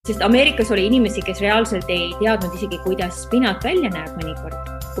Sest Ameerikas oli inimesi, kes reaalselt ei teadnud isegi, kuidas spinat välja näeb mõnikord.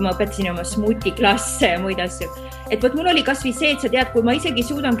 Kui ma õpetasin oma smuutiklasse ja muid asju. Et võt mul oli kasvõi see, et sa tead, kui ma isegi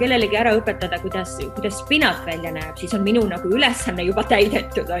suudan kellelegi ära õpetada, kuidas spinat välja näeb, siis on minu nagu ülesanne juba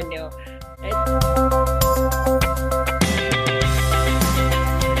täidetud, on ju.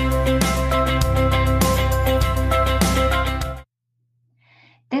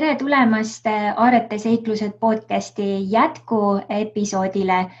 Tere tulemast Aarete seiklused podcasti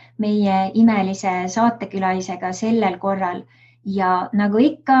jätkuepisoodile meie imelise saatekülalisega sellel korral. Ja nagu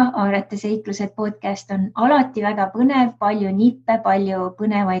ikka, Aarete seiklused podcast on alati väga põnev, palju nippe, palju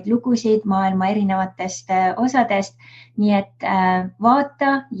põnevaid lugusid maailma erinevatest osadest. Nii et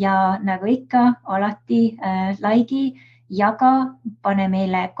vaata ja nagu ikka alati laigi, jaga, pane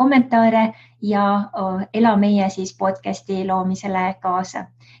meile kommentaare ja ela meie siis podcasti loomisele kaasa.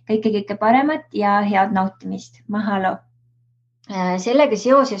 Kõike paremat ja head nautimist. Mahalo! Sellega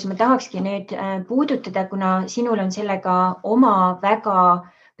seoses ma tahakski nüüd puudutada, kuna sinul on sellega oma väga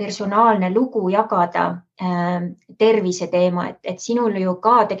personaalne lugu jagada tervise teema, et sinul ju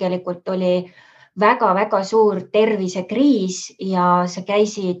ka tegelikult oli väga suur tervisekriis ja sa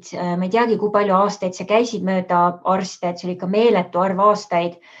käisid, ma ei teagi, kui palju aastaid sa käisid mööda arste, et see oli ikka meeletu arv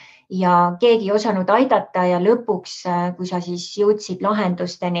aastaid ja keegi ei osanud aidata ja lõpuks, kui sa siis jõudsid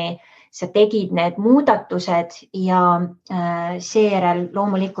lahendusteni, sa tegid need muudatused ja seejärel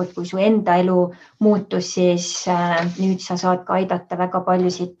loomulikult, kui su enda elu muutus, siis nüüd sa saad ka aidata väga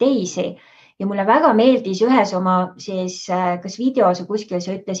paljusid teisi. Ja mulle väga meeldis ühes oma siis, kas videos või kuskil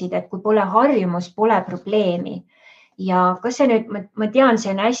sa ütlesid, et kui pole harjumus, pole probleemi. Ja kas see nüüd, ma tean,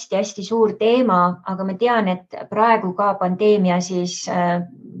 see on hästi suur teema, aga ma tean, et praegu ka pandeemia siis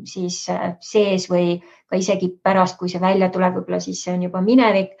sees või ka isegi pärast, kui see välja tuleb, võib-olla siis see on juba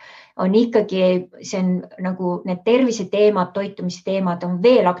minevik, on ikkagi, see on nagu need tervise teemad, toitumise teemad on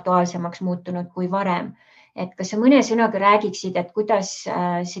veel aktuaalsemaks muutunud kui varem. Et kas sa mõne sõnaga räägiksid, et kuidas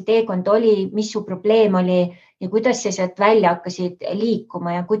see teekond oli, mis su probleem oli ja kuidas sa sealt välja hakkasid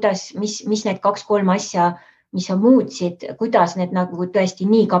liikuma ja kuidas, mis need 2-3 asja, mis sa muutsid, kuidas need nagu tõesti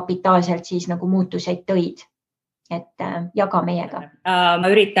nii kapitaalselt siis nagu muutuseid tõid? Et jaga meiega. Ma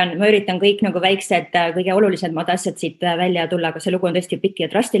üritan kõik nagu väiksed, kõige olulisemad asjad siit välja tulla, aga see lugu on tõesti pikk ja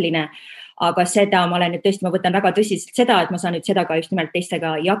drastiline. Aga seda ma võtan väga tõsiselt seda, et ma saan nüüd seda ka just nimelt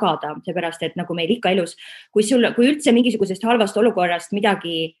teistega jagada, seepärast, et nagu meil ikka elus, kui üldse mingisugusest halvast olukorrast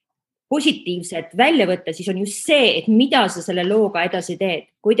midagi positiivset välja võtta, siis on just see, et mida sa selle looga edasi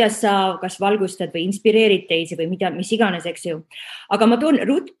teed, kuidas sa kas valgustad või inspireerid teisi või mis iganes, eks ju. Aga ma toon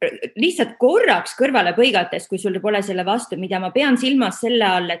lihtsalt korraks kõrvale põigates, kui sul pole selle vastu, mida ma pean silmas selle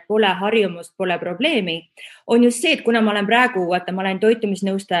all, et pole harjumust, pole probleemi, on just see, et kuna ma olen praegu, ma olen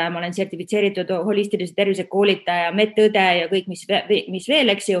toitumisnõustaja, ma olen sertifitseeritud holistilise tervise koolitaja, medõde ja kõik, mis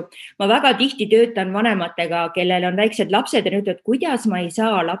veel, eks ju. Ma väga tihti töötan vanematega, kellel on väiksed lapsed ja nüüd, et kuidas ma ei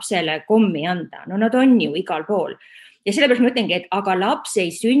saa lapsele kommi anda. No nad on ju igal pool. Ja sellepärast ma ütlengi, et aga laps ei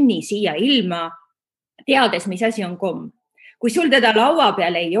sünni siia ilma teades, mis asi on komm. Kui sul teda laua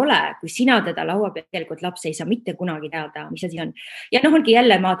peal ei ole, kui sina teda laua peal, tegelikult laps ei saa mitte kunagi teada, mis asi on. Ja ongi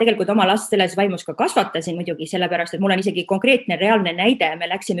jälle, ma tegelikult oma last selles vaimus ka kasvatasin muidugi, sellepärast, et mul on isegi konkreetne reaalne näide. Me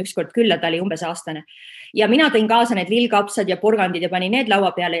läksime ükskord külla, ta oli umbes aastane. Ja mina tõin kaasa need lillkapsad ja porgandid ja panin need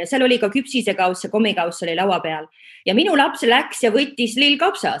laua peale ja seal oli ka küpsisekauss ja kommikauss oli laua peal. Ja minu laps läks ja võttis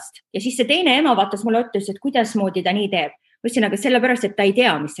lillkapsast ja siis see teine ema vaatas mulle ütles, et kuidas moodi ta nii teeb. Mõtlesin, aga sellepärast, et ta ei tea,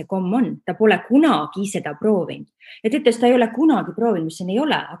 mis see komm on. Ta pole kunagi seda proovinud. Ja ta ütles, ta ei ole kunagi proovinud, mis siin ei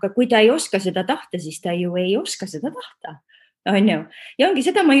ole. Aga kui ta ei oska seda tahta, siis ta ju ei oska seda tahta. On ju? Ja ongi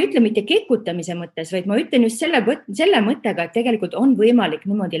seda ma ei ütle mitte kekutamise mõttes, vaid ma ütlen just selle mõttega, et tegelikult on võimalik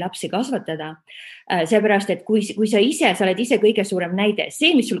niimoodi lapsi kasvatada. Seepärast, et kui sa oled ise kõige suurem näide,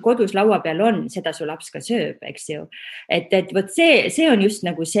 see, mis sul kodus laua peal on, seda su laps ka sööb, eks ju. Et võt see on just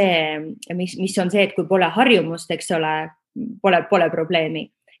nagu see, mis on see, et kui pole harjumust, eks ole, pole probleemi.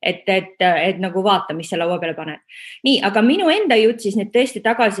 Et nagu vaata, mis sa laua peale paned. Nii, aga minu enda jutt siis nüüd tõesti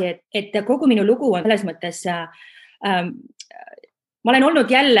tagasi, et kogu minu lugu on selles mõttes, ma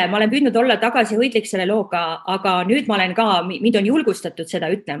olen püüdnud olla tagasihoidlik selle looga, aga nüüd ma olen ka, mind on julgustatud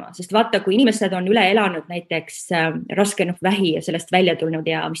seda ütlema, sest vaata, kui inimesed on üle elanud näiteks raske vähi ja sellest välja tulnud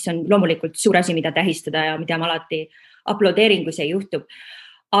ja mis on loomulikult suur asi, mida tähistada ja mida ma alati aplodeerin, kui see juhtub.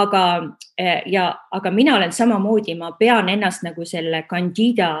 Aga mina olen samamoodi, ma pean ennast nagu selle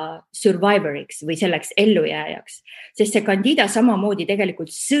Candida survivoriks või selleks ellujääjaks, sest see Candida samamoodi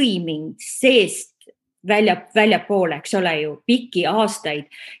tegelikult sõi mind seest väljapoole, eks ole ju, pikki aastaid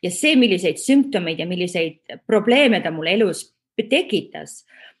ja see, milliseid sümptomeid ja milliseid probleeme ta mul elus tekitas,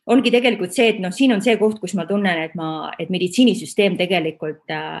 ongi tegelikult see, et siin on see koht, kus ma tunnen, et meditsiinisüsteem tegelikult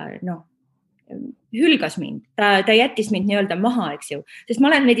hülgas mind, ta jättis mind nii-öelda maha, eks ju, sest ma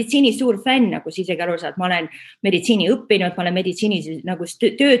olen meditsiini suur fänn, nagu sa isegi aru saad, ma olen meditsiini õppinud, ma olen meditsiinis nagu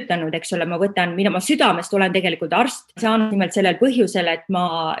töötanud, eks ole, ma südamest olen tegelikult arst saanud nimelt sellel põhjusel, et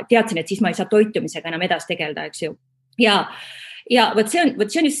ma teadsin, et siis ma ei saa toitumisega enam edasi tegeleda, eks ju. Ja võt see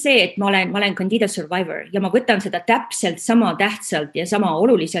on just see, et ma olen candida survivor ja ma võtan seda täpselt sama tähtsalt ja sama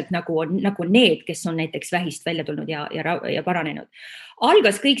oluliselt nagu need, kes on näiteks vähist välja tulnud ja paranenud.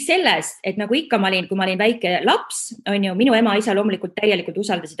 Algas kõik sellest, et nagu ikka kui ma olin väike laps, on ju, minu ema ja isa loomulikult täielikult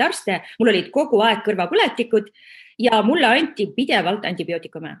usaldasid arste, mul olid kogu aeg kõrvapõletikud ja mulle anti pidevalt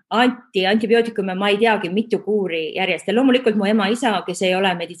antibiootikume. Antibiootikume, ma ei teagi, mitu kuuri järjest. Ja loomulikult mu ema ja isa, kes ei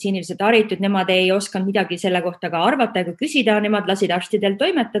ole meditsiiniliselt haritud, nemad ei osanud midagi selle kohta ka arvata ega küsida, nemad lasid arstidel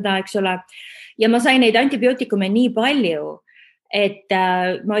toimetada, eks ole. Ja ma sain neid antibiootikume nii palju, et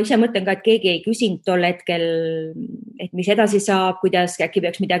ma ise mõtlen ka, et keegi ei küsinud tol hetkel, et mis edasi saab, kuidas äkki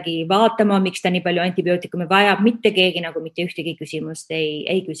peaks midagi vaatama, miks ta nii palju antibiootikume vajab. Mitte keegi nagu mitte ühtegi küsimust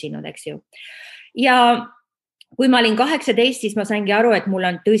ei küsinud, eks ju. Ja kui ma olin 18, siis ma saingi aru, et mul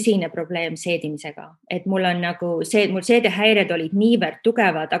on tõsine probleem seedimisega, et mul on nagu mul seedehäired olid niivõrd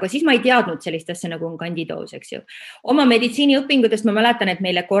tugevad, aga siis ma ei teadnud sellist asja nagu on kandidoos, eks ju. Oma meditsiiniõpingutest ma mäletan, et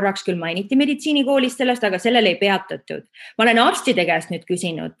meile korraks küll mainiti meditsiinikoolis sellest, aga sellele ei peatatud. Ma olen arstide käest nüüd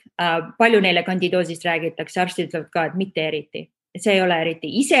küsinud, palju neile kandidoosist räägitakse, arstid ütlevad ka, et mitte eriti. See ei ole eriti,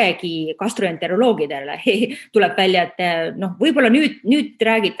 isegi gastroenteroloogidele tuleb välja, et võib-olla nüüd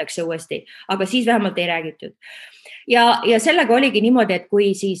räägitakse uuesti, aga siis vähemalt ei räägitud. Ja sellega oligi niimoodi, et kui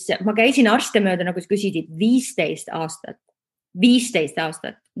siis ma käisin arste mööda, nagu küsisid, 15 aastat,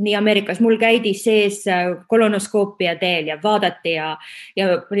 nii Ameerikas mul käidi sees kolonoskoopia teel ja vaadati ja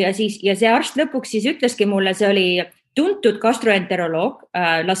see arst lõpuks siis ütleski mulle, see oli tuntud gastroenteroloog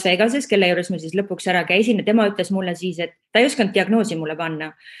Las Vegases, kelle juures ma siis lõpuks ära käisin ja tema ütles mulle siis, et ta ei osanud diagnoosi mulle panna.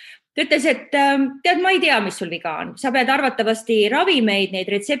 Ta ütles, et tead, ma ei tea, mis sul viga on. Sa pead arvatavasti ravimeid, neid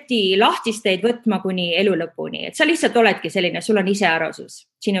retsepti lahtisteid võtma kuni elu lõpuni. Et sa lihtsalt oledki selline, sul on iseärasus.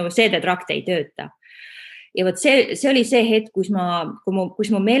 Sinu seedetrakt ei tööta. Ja võt see oli see hetk, kus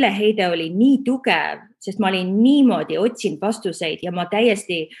mu meeleheide oli nii tugev, sest ma olin niimoodi otsinud vastuseid ja ma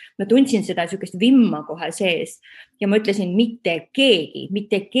tundsin seda sükest vimma kohe sees. Ja ma ütlesin, mitte keegi,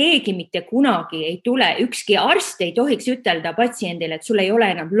 mitte kunagi ei tule. Ükski arst ei tohiks ütelda patsiendile, et sul ei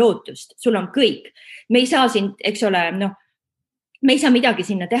ole enam lootust, sul on kõik. Me ei saa siin, eks ole, me ei saa midagi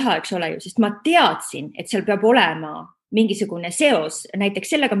sinna teha, eks ole ju, sest ma teadsin, et seal peab olema mingisugune seos näiteks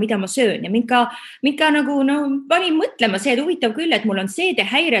sellega, mida ma söön ja mind ka nagu panin mõtlema see, et huvitav küll, et mul on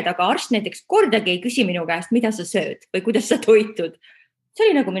seedehäired, aga arst näiteks kordagi ei küsi minu käest, mida sa sööd või kuidas sa toitud. See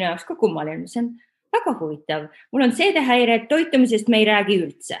oli nagu minu jaoks ka kummaline, see on väga huvitav. Mul on seedehäired, toitumisest me ei räägi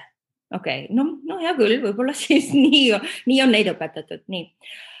üldse. Okei, hea küll, võib-olla siis nii on neid õpetatud. Nii.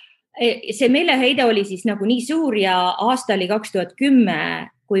 See meeleheide oli siis nagu nii suur ja aasta oli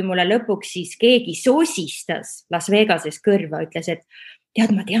 2010, kui mulle lõpuks siis keegi soosistas Las Vegases kõrva, ütles, et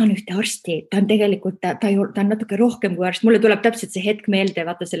tead, ma tean ühte arsti, ta on tegelikult, ta on natuke rohkem kui arst. Mulle tuleb täpselt see hetk meelde,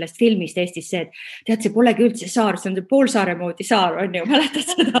 vaata sellest filmist Eestis see, et tead, see polegi üldse saar, see on see poolsaare moodi saar, on ju, mäletad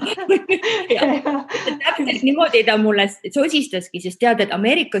seda? Täpselt niimoodi ta mulle sosistaski, sest tead, et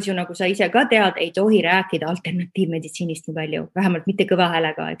Ameerikas ju, nagu sa ise ka tead, ei tohi rääkida alternatiivmeditsiinist nii palju, vähemalt mitte kõva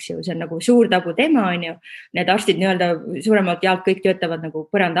häälega, eks ju, see on nagu suur tabu teema, on ju. Need arstid nii-öelda suuremalt jaolt kõik töötavad nagu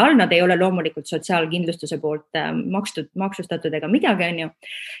põranda all, nad ei ole loomulikult sotsiaalkindlustuse poolt maksustatud ega midagi, on ju.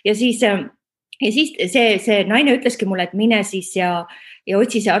 Ja siis see naine ütleski mulle, et mine siis ja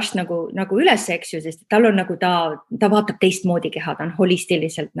otsi see arst nagu üles, eks ju, sest tal on nagu ta vaatab teistmoodi keha, ta on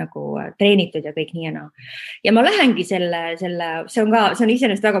holistiliselt nagu treenitud ja kõik nii ja naa. Ja ma lähengi see on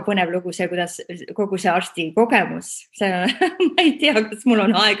iseenesest väga põnev lugu, see, kuidas kogu see arsti kogemus, ma ei tea, kas mul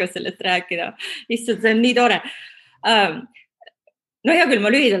on aega sellest rääkida, lihtsalt see on nii tore. No hea küll, ma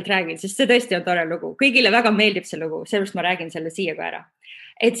lühidalt räägin, sest see tõesti on tore lugu. Kõigile väga meeldib see lugu, sellepärast ma räägin selle siia ka ära.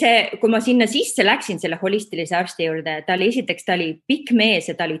 Et kui ma sinna sisse läksin selle holistilise arsti juurde, ta oli pikk mees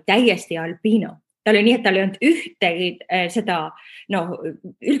ja ta oli täiesti albiino. Ta oli nii, et tal ei olnud ühtegi seda,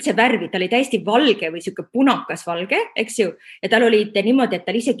 üldse värvi, ta oli täiesti valge või siuke punakas valge, eks ju. Ja tal oli niimoodi, et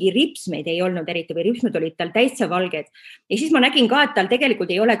tal isegi ripsmeid ei olnud eriti või ripsmed olid tal täitsa valged. Ja siis ma nägin ka, et tal tegelikult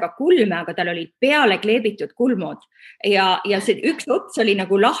ei ole ka kulme, aga tal olid peale kleebitud kulmud. Ja see üks ots oli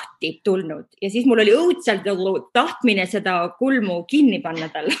nagu lahti tulnud. Ja siis mul oli õudselt tahtmine seda kulmu kinni panna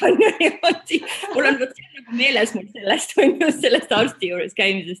tal. Mul on meeles mul sellest arsti juures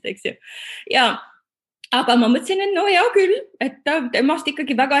käimisest, eks ju. Aga ma mõtlesin, et hea küll, et temast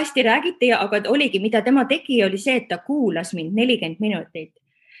ikkagi väga hästi räägiti, aga oligi, mida tema tegi, oli see, et ta kuulas mind 40 minutit.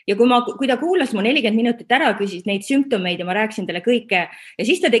 Ja kui ta kuulas mu 40 minutit ära, küsis neid sümptomeid ja ma rääkisin talle kõike ja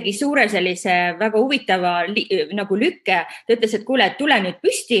siis ta tegi suure sellise väga huvitava nagu lükke. Ta ütles, et kuule, tule nüüd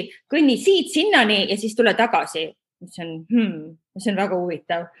püsti, kõnni siit sinnani ja siis tule tagasi. See on väga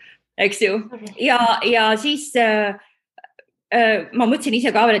huvitav, eks ju. Ja siis ma mõtlesin ise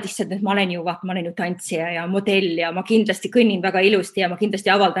ka veel, et issand, et ma olen ju tantsija ja modell ja ma kindlasti kõnnin väga ilusti ja ma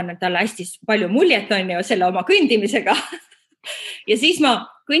kindlasti avaldan talle hästi palju muljet on ju selle oma kõndimisega. Ja siis ma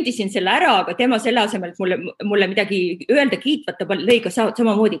kõndisin selle ära, aga tema selle asemel, et mulle midagi öelda kiitvata, lõi ka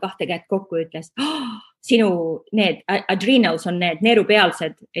samamoodi 2 kätt kokku ja ütles, sinu need adrenals on need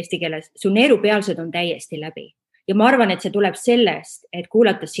neerupealsed eesti keeles, su neerupealsed on täiesti läbi. Ja ma arvan, et see tuleb sellest, et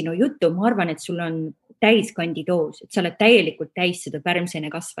kuulates sinu juttu, ma arvan, et sul on täis kandidoos, et sa oled täielikult täis seda pärmseene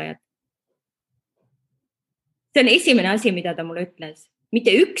kasvajat. See on esimene asi, mida ta mulle ütles.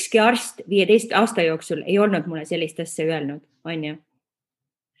 Mitte ükski arst 15 aasta jooksul ei olnud mulle sellist asja öelnud, on ju.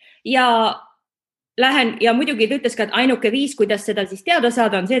 Ja muidugi ta ütles ka, et ainuke viis, kuidas seda siis teada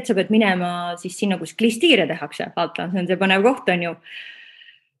saada, on see, et sa pead minema siis sinna, kus klistiire tehakse. Vaata, see on see panev koht, on ju.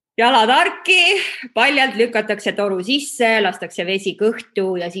 Jalad arki, paljalt lükatakse toru sisse, lastakse vesi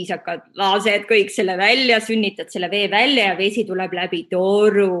kõhtu ja siis lased kõik selle välja, sünnitad selle vee välja ja vesi tuleb läbi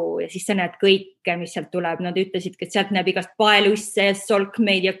toru ja siis sa näed kõike, mis sealt tuleb. Nad ütlesid, et sealt näeb igast paelusse ja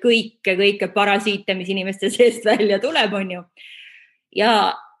solkmeid ja kõike parasiite, mis inimeste seest välja tuleb, on ju.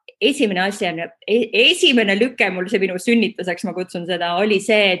 Ja esimene lüke mul see minu sünnituseks, ma kutsun seda, oli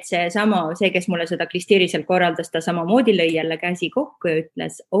see, et see, kes mulle seda klistiiriselt korraldas, ta samamoodi lõi jälle käsi kokku ja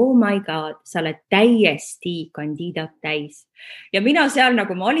ütles, oh my god, sa oled täiesti kandidaat täis. Ja mina seal,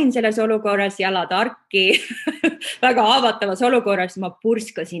 nagu ma olin selles olukorras, jalad arki, väga haavatavas olukorras, ma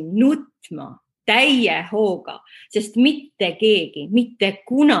purskasin nutma täie hooga, sest mitte keegi, mitte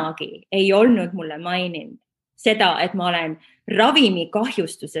kunagi ei olnud mulle maininud seda, et ma olen ravimi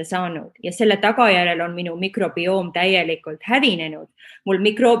kahjustuse saanud ja selle tagajärjel on minu mikrobioom täielikult hävinenud. Mul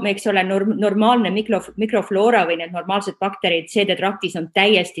eks ole, normaalne mikrofloora või need normaalsed bakterid seedetraktis on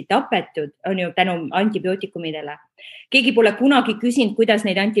täiesti tapetud, on ju tänu antibiootikumidele. Keegi pole kunagi küsinud, kuidas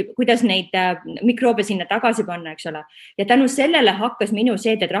neid mikroobe sinna tagasi panna, eks ole. Ja tänu sellele hakkas minu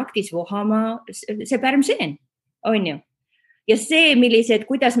seedetraktis vohama see pärmseen, on ju. Ja see,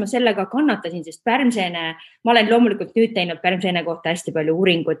 kuidas ma sellega kannatasin, sest pärmseene, ma olen loomulikult nüüd teinud pärmseene kohta hästi palju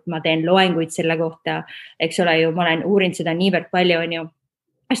uuringut, ma teen loenguid selle kohta, eks ole ju, ma olen uurinud seda niivõrd palju, on ju.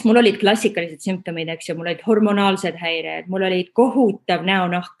 Sest mul olid klassikalised sümptomid, eks ju, mul olid hormonaalsed häired, mul olid kohutav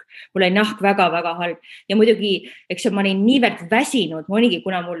näonahk, mul oli nahk väga-väga halb. Ja muidugi, eks ju, ma olin niivõrd väsinud,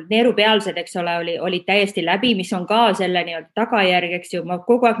 kuna mul neerupealsed, eks ole, olid täiesti läbi, mis on ka selle tagajärg, eks ju,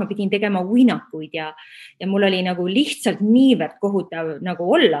 kogu aeg ma pidin tegema uinakuid ja mul oli nagu lihtsalt niivõrd kohutav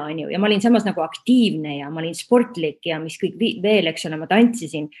nagu olla, on ju, ja ma olin samas nagu aktiivne ja ma olin sportlik ja mis kõik veel, eks ole, ma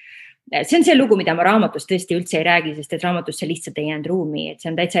tantsisin. See on see lugu, mida ma raamatust tõesti üldse ei räägi, sest et raamatusse lihtsalt ei jäänud ruumi, et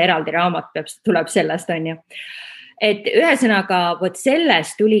see on täitsa eraldi raamat, tuleb sellest, on ju. Et ühesõnaga,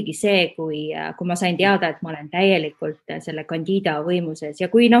 sellest tuligi see, kui ma sain teada, et ma olen täielikult selle kandiida võimuses ja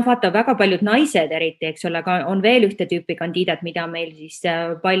kui vaata väga paljud naised eriti, eks ole, on veel ühte tüüpi kandiidat, mida meil siis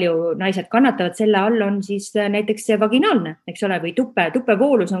palju naised kannatavad, selle all on siis näiteks see vaginaalne, eks ole, või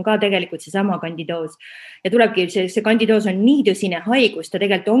tupevoolus on ka tegelikult see sama kandidoos ja tulebki, see kandidoos on nii tõsine haigus, ta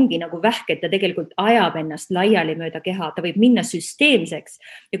tegelikult ongi nagu vähk, et ta tegelikult ajab ennast laiali mööda keha, ta võib minna süsteemseks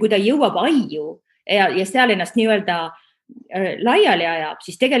ja kui ta jõuab aiu, ja seal ennast nii-öelda laiali ajab,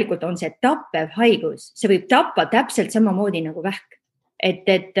 siis tegelikult on see tappev haigus. See võib tappa täpselt samamoodi nagu vähk.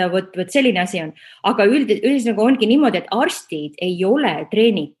 Et võt selline asi on. Aga üldiselt ongi niimoodi, et arstid ei ole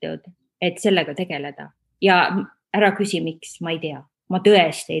treenitud, et sellega tegeleda. Ja ära küsi, miks, ma ei tea. Ma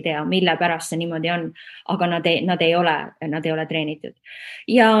tõesti ei tea, mille pärast see niimoodi on, aga nad ei ole treenitud.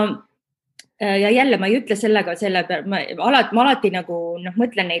 Ja jälle ma ei ütle sellega, ma alati nagu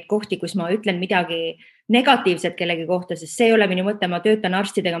mõtlen neid kohti, kus ma ütlen midagi negatiivset kellegi kohta, sest see ei ole minu mõte, ma töötan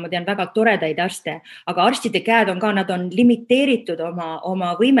arstidega, ma tean väga toredaid arste, aga arstide käed on ka, nad on limiteeritud oma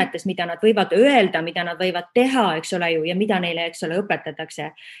võimetes, mida nad võivad öelda, mida nad võivad teha, eks ole ju, ja mida neile, eks ole,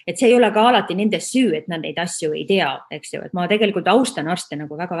 õpetatakse. Et see ei ole ka alati nende süü, et nad neid asju ei tea, eks ju, et ma tegelikult austan arste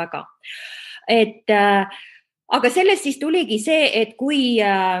nagu väga-väga. Aga sellest siis tuligi see, et kui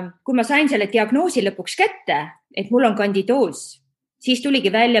ma sain selle diagnoosi lõpuks kätte, et mul on kandidoos, siis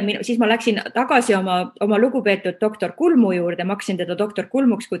tuligi välja, siis ma läksin tagasi oma lugupeetud doktor Kulmu juurde, ma hakkasin teda doktor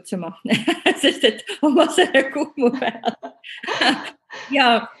Kulmuks kutsuma, sest et oma selle Kulmu peal.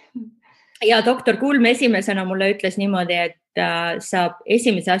 Ja doktor Kulm esimesena mulle ütles niimoodi, et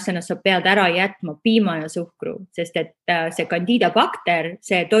esimese asjana sa pead ära jätma piima ja suhkru, sest et see Candida bakter,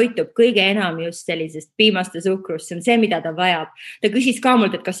 see toitub kõige enam just sellisest piimast ja suhkrust, see on see, mida ta vajab. Ta küsis ka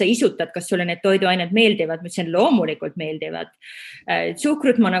mult, et kas sa isutad, kas sulle need toiduained meeldivad, ma ütlesin, loomulikult meeldivad.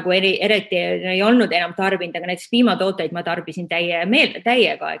 Suhkrut ma nagu eriti ei olnud enam tarbinud, aga näiteks piimatooteid ma tarbisin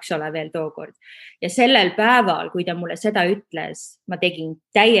täiega, eks ole, veel tookord. Ja sellel päeval, kui ta mulle seda ütles, ma tegin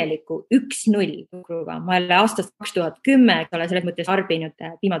täieliku 1-0 suhkruga. Ma olen aastast 2010, eks ole, selles mõttes tarbinud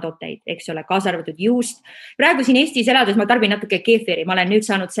piimatooteid, eks ole, kaasa arvatud juust. Praegu siin Eestis elades ma tarbin natuke keefiri, ma olen nüüd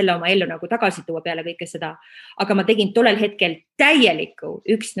saanud selle oma ellu nagu tagasi tuua peale kõike seda. Aga ma tegin tollel hetkel täieliku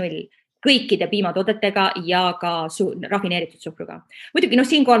 1-0 kõikide piimatoodetega ja ka rafineeritud suhkruga. Muidugi,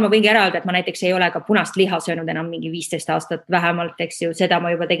 siinkohal ma võingi ära öelda, et ma näiteks ei ole ka punast liha söönud enam mingi 15 aastat vähemalt, eks ju, seda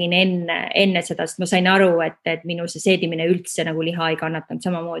ma juba tegin enne seda, sest ma sain aru, et minu see seedimine üldse nagu liha ei kannatanud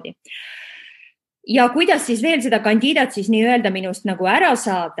samamoodi. Ja kuidas siis veel seda Candidat siis nii-öelda minust nagu ära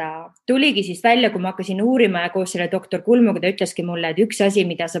saada, tuligi siis välja, kui ma hakkasin uurima ja koos selle doktor Kulmuga, ta ütleski mulle, et üks asi,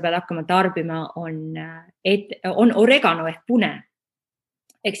 mida sa pead hakkama tarbima, on oregano ehk pune.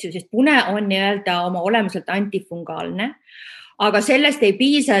 Eks ju, sest pune on nii-öelda oma olemuselt antifungaalne, aga sellest ei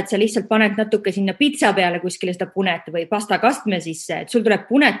piisa, et sa lihtsalt paned natuke sinna pitsa peale kuskile seda punet või pastakastme sisse, et sul tuleb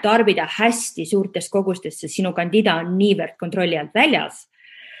punet tarbida hästi suurtes kogustes, sest sinu Candida on niivõrd kontrolli alt väljas.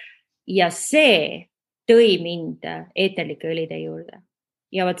 Ja see tõi mind eeterlike õlide juurde.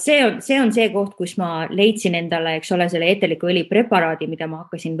 Ja võt see on see koht, kus ma leidsin endale, eks ole, selle eeterliku õli preparaadi, mida ma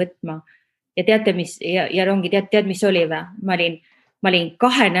hakkasin võtma. Ja teate, mis oli või? Ma olin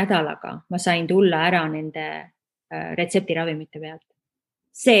 2 nädalaga, ma sain tulla ära nende retseptiravimite pealt.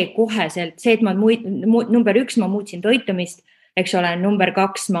 See koheselt, see, et number 1 ma muutsin toitumist, eks ole, number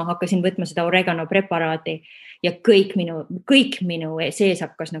 2 ma hakkasin võtma seda oregano preparaati ja kõik minu sees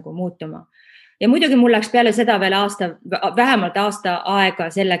hakkas nagu muutuma. Ja muidugi mul läks peale seda veel vähemalt aasta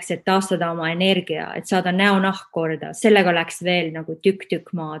aega selleks, et taastada oma energia, et saada näonahk korda. Sellega läks veel nagu tükk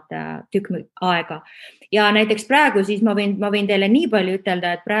aega. Ja näiteks praegu siis ma võin teile nii palju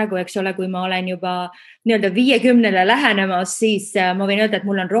ütelda, et praegu, eks ole, kui ma olen juba nii-öelda 50-le lähenemas, siis ma võin öelda, et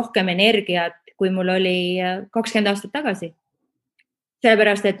mul on rohkem energiat, kui mul oli 20 aastat tagasi.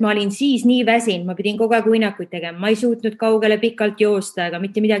 Sellepärast, et ma olin siis nii väsinud, ma pidin kogu aeg uinakuid tegema, ma ei suutnud kaugele pikalt joosta ega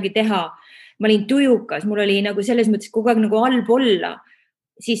mitte midagi teha. Ma olin tujukas, mul oli nagu selles mõttes kogu aeg nagu halb olla,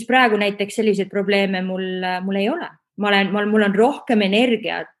 siis praegu näiteks selliseid probleeme mul ei ole. Mul on rohkem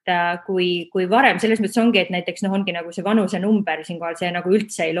energiat kui varem. Selles mõttes ongi, et näiteks ongi nagu see vanuse number siinkohal, see nagu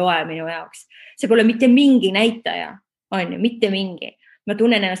üldse ei loe minu jaoks. See pole mitte mingi näitaja, on ju, mitte mingi. Ma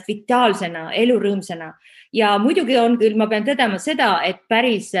tunnen ennast vitaalsena, elurõõmsana ja muidugi on küll, ma pean tõdema seda, et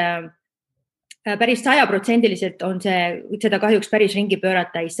päris 100% on seda kahjuks päris ringi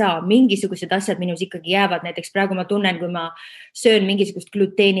pöörata ei saa. Mingisugused asjad minus ikkagi jäävad. Näiteks praegu ma tunnen, kui ma söön mingisugust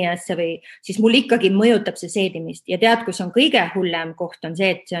gluteeni asja või siis mul ikkagi mõjutab see seedimist. Ja tead, kus on kõige hullem koht on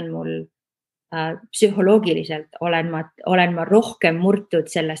see, et see on mul psühholoogiliselt olen ma rohkem murtud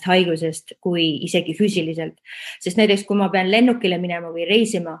sellest haigusest kui isegi füüsiliselt. Sest näiteks, kui ma pean lennukile minema või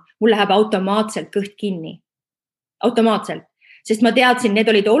reisima, mul läheb automaatselt kõht kinni. Automaatselt. Sest ma teadsin, need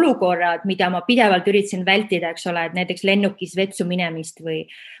olid olukorrad, mida ma pidevalt üritasin vältida, eks ole, et näiteks lennukis vetsu minemist või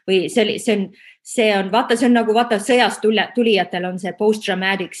see on nagu sõjast tulijatel on see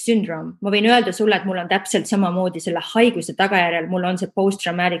post-traumatic syndrome. Ma võin öelda sulle, et mul on täpselt samamoodi selle haiguse tagajärjel, mul on see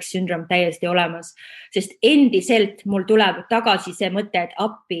post-traumatic syndrome täiesti olemas, sest endiselt mul tuleb tagasi see mõte, et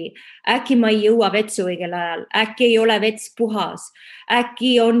appi, äkki ma ei jõua vetsu õigel ajal, äkki ei ole vets puhas,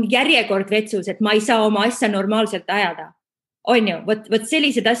 äkki on järjekord vetsus, et ma ei saa oma asja normaalselt ajada. On ju, võt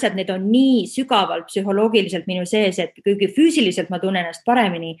sellised asjad, need on nii sügavalt psühholoogiliselt minu sees, et kuigi füüsiliselt ma tunnen ennast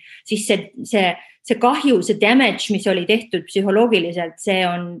paremini, siis see kahju, see damage, mis oli tehtud psühholoogiliselt, see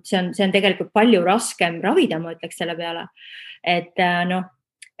on tegelikult palju raskem ravida, ma ütleks selle peale. Et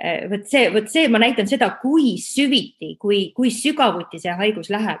võt see, ma näitan seda, kui süviti, kui sügavuti see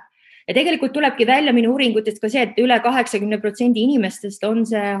haigus läheb. Ja tegelikult tulebki välja minu uuringutest ka see, et üle 80% inimestest on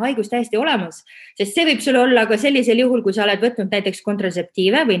see haigus täiesti olemas, sest see võib sul olla ka sellisel juhul, kui sa oled võtnud näiteks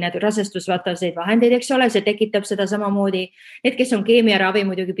kontraseptiive või need rasestusvastaseid vahendeid, eks ole, see tekitab seda samamoodi. Need, kes on keemiaravi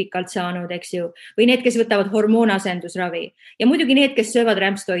muidugi pikalt saanud, eks ju, või need, kes võtavad hormoonasendusravi ja muidugi need, kes söövad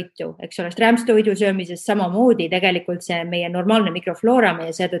rämpstoitu, eks ole, rämpstoidu söömises samamoodi tegelikult see meie normaalne mikrofloora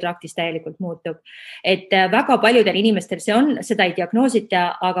meie söödutraktis täielikult muutub. Et väga paljudel inimestel see on, seda ei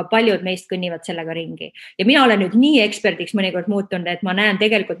diagnoosita, aga paljud meist kõnnivad sellega ringi. Ja mina olen nüüd nii eksperdiks mõnikord muutunud, et ma näen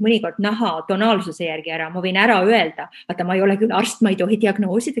tegelikult mõnikord naha tonaalsuse järgi ära. Ma võin ära öelda, vaata, ma ei ole küll arst, ma ei tohi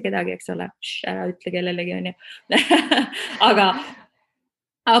diagnoosida kedagi, eks ole. Ära ütle kellelegi, on ju.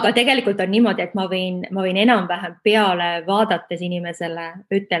 Aga tegelikult on niimoodi, et ma võin enam-vähem peale vaadates inimesele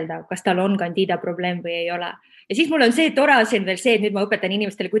ütelda, kas tal on kandiida probleem või ei ole. Ja siis mul on see tore asi veel see, et nüüd ma õpetan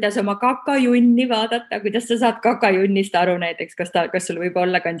inimestele, kuidas oma kakajunni vaadata, kuidas sa saad kakajunnist aru näiteks, kas sul võib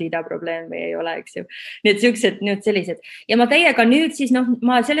olla kandiida probleem või ei ole, eks ju. Nii et siuksed, nüüd sellised. Ja ma täiega nüüd siis,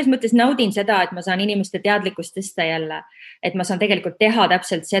 ma selles mõttes naudin seda, et ma saan inimeste teadlikkust tõsta jälle, et ma saan tegelikult teha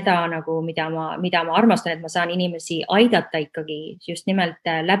täpselt seda, nagu, mida ma armastan, et ma saan inimesi aidata ikkagi just nimelt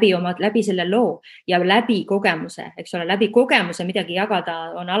läbi selle loo ja läbi kogemuse, eks ole, läbi kogemuse midagi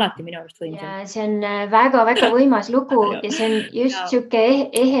jagada on alati minu arust võimsam. See on väga-väga võimas lugu ja see on just siuke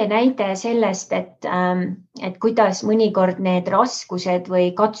ehe näide sellest, et kuidas mõnikord need raskused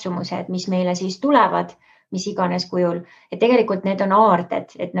või katsumused, mis meile siis tulevad, mis iganes kujul, et tegelikult need on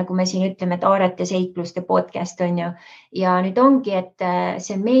aarded, et nagu me siin ütleme, et aarete seikluste podcast on ju. Ja nüüd ongi, et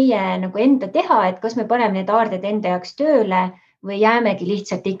see meie nagu enda teha, et kas me paneme need aarded enda jaoks tööle või jäämegi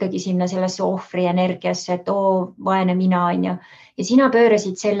lihtsalt ikkagi sinna sellesse ohvri energiasse, et vaene mina on ju. Ja sina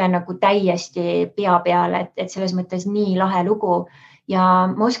pöörasid selle nagu täiesti pea peale, et selles mõttes nii lahe lugu. Ja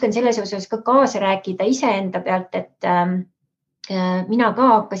ma oskan selles osas ka kaasa rääkida iseenda pealt, et mina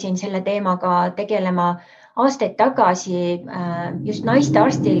ka hakkasin selle teemaga tegelema aastaid tagasi just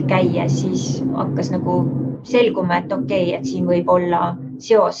naistearstil käies, siis hakkas nagu selguma, et okei, et siin võib olla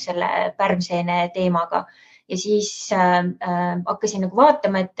seos selle pärmseene teemaga. Ja siis hakkasin nagu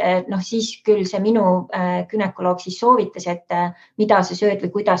vaatama, et siis küll see minu gynekoloog siis soovitas, et mida sa sööd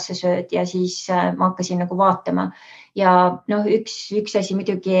või kuidas sa sööd ja siis ma hakkasin nagu vaatama. Ja üks asi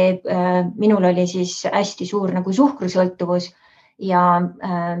muidugi minul oli siis hästi suur nagu suhkrusõltuvus. Ja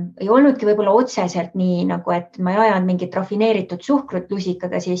ei olnudki võib-olla otseselt nii, nagu et ma ei ajanud mingit rafineeritud suhkrut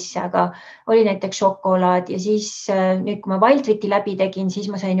lusikaga sisse, aga oli näiteks šokolaad ja siis nüüd, kui ma Wildfiti läbi tegin,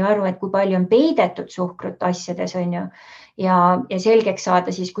 siis ma sain ju aru, et kui palju on peidetud suhkrut asjades on ju ja selgeks saada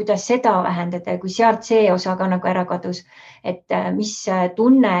siis, kuidas seda vähendada ja kui sealt see osa ka nagu ära kadus, et mis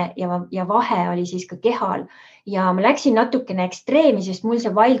tunne ja vahe oli siis ka kehal. Ja ma läksin natukene ekstreemi, sest mul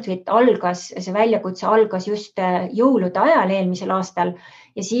see Wildfit algas, see väljakutse algas just jõulude ajal eelmisel aastal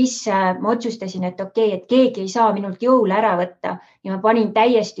ja siis ma otsustasin, et okei, et keegi ei saa minult jõule ära võtta ja ma panin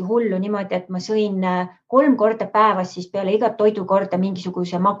täiesti hullu niimoodi, et ma sõin 3 korda päevas siis peale igat toidukorda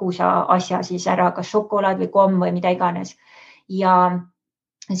mingisuguse magusa asja siis ära, kas šokolaad või komm või mida iganes. Ja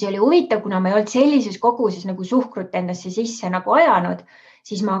see oli huvitav, kuna ma ei olnud sellises koguses nagu suhkrut endasse sisse nagu ajanud,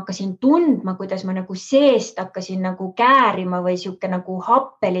 siis ma hakkasin tundma, kuidas ma nagu seest hakkasin nagu käärima või siuke nagu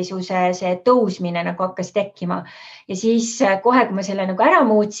happelisuse see tõusmine nagu hakkas tekkima. Ja siis kohe, kui ma selle nagu ära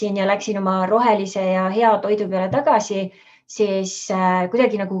muutsin ja läksin oma rohelise ja hea toidu peale tagasi, siis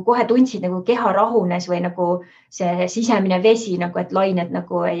kuidagi nagu kohe tundsid nagu keha rahunes või nagu see sisemine vesi, nagu et lained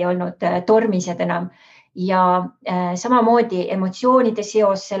nagu ei olnud tormised enam. Ja samamoodi emotsioonide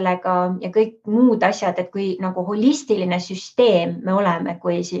seos sellega ja kõik muud asjad, et kui nagu holistiline süsteem me oleme,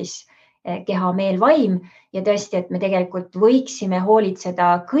 kui siis keha, meel, vaim ja tõesti, et me tegelikult võiksime hoolitseda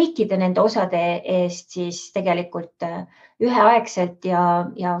kõikide nende osade eest siis tegelikult üheaegselt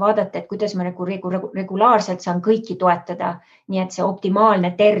ja vaadata, et kuidas ma nagu regulaarselt saan kõiki toetada, nii et see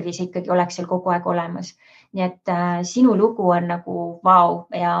optimaalne tervis ikkagi oleks seal kogu aeg olemas. Nii et sinu lugu on nagu vau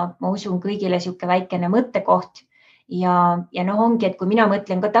ja ma usun kõigile siuke väikene mõttekoht ja ongi, et kui mina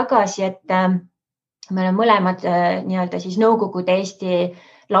mõtlen ka tagasi, et me oleme mõlemad nii-öelda siis Nõukogude Eesti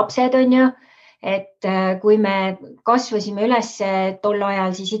lapsed on ju, et kui me kasvasime üles tol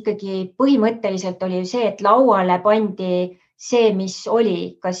ajal, siis ikkagi põhimõtteliselt oli ju see, et lauale pandi see, mis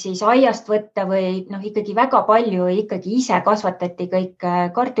oli, kas siis aiast võtta või ikkagi väga palju ikkagi ise kasvatati kõik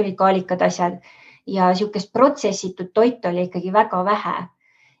kartulid, kaalikad asjad. Ja siukest protsessitud toit oli ikkagi väga vähe.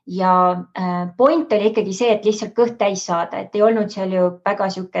 Ja point oli ikkagi see, et lihtsalt kõht täis saada, et ei olnud seal ju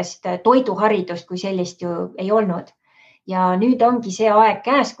väga siukest toiduharidust, kui sellist ju ei olnud. Ja nüüd ongi see aeg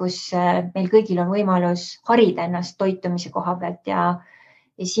käes, kus meil kõigil on võimalus harida ennast toitumise koha pealt ja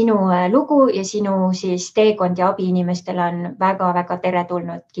sinu lugu ja sinu siis teekond ja abi inimestele on väga-väga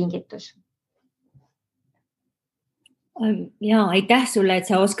teretulnud kingitus. Ja aitäh sulle, et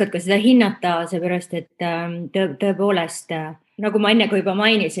sa oskad ka seda hinnata, seepärast, et tõepoolest, nagu ma enne ka juba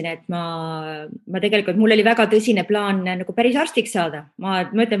mainisin, et ma tegelikult, mul oli väga tõsine plaan nagu päris arstiks saada. Ma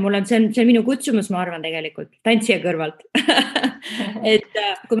ütlen, see on minu kutsumus, ma arvan tegelikult, tantsija kõrvalt. Et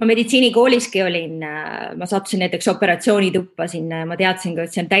kui ma meditsiinikooliski olin, ma sattusin näiteks operatsioonituppa sinna ja ma teadsin ka,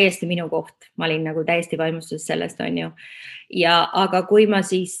 et see on täiesti minu koht. Ma olin nagu täiesti vaimustus sellest, on ju. Aga kui ma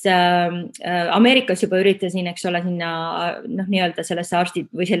siis Ameerikas juba üritasin, eks ole, sinna nii-öelda sellesse arsti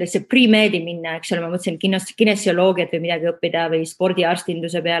või sellesse pre-medi minna, eks ole, ma mõtlesin kinesioloogiat või midagi õppida või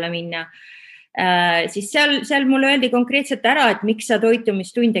spordiarstinduse peale minna. siis seal mulle öeldi konkreetselt ära, et miks sa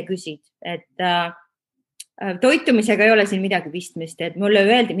toitumistunde küsid, et toitumisega ei ole siin midagi pistmist, et mulle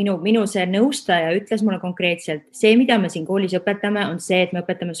öeldi, minu see nõustaja ütles mulle konkreetselt, see, mida me siin koolis õpetame, on see, et me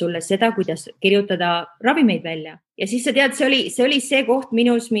õpetame sulle seda, kuidas kirjutada ravimeid välja. Ja siis sa tead, see oli see koht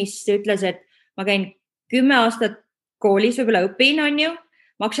minus, mis ütles, et ma käin 10 aastat koolis, võib-olla õpin, on ju,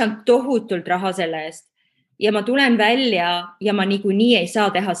 maksan tohutult raha selle eest. Ja ma tulen välja ja ma niikuinii ei saa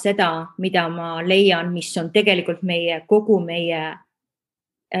teha seda, mida ma leian, mis on tegelikult kogu meie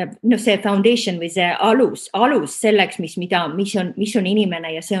see foundation või see alus selleks, mis on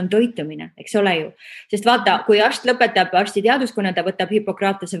inimene ja see on toitumine, eks ole ju. Sest vaata, kui arst lõpetab arstiteaduskonna, ta võtab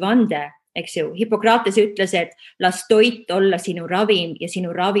Hippokratese vande, eks ju. Hippokrates ütles, et las toit olla sinu ravim ja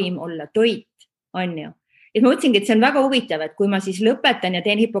sinu ravim olla toit, on ju. Et ma mõtlesingi, et see on väga huvitav, et kui ma siis lõpetan ja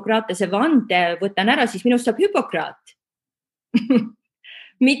teen Hippokratese vande, võtan ära, siis minust saab Hippokrat.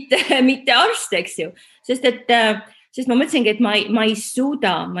 mitte arst, eks ju. Sest ma mõtlesingi, et ma ei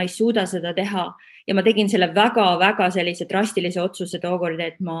suuda seda teha ja ma tegin selle väga-väga sellise drastilise otsuse tookord,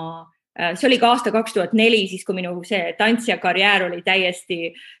 et see oli ka aasta 2004, siis kui minu see tantsija karjäär oli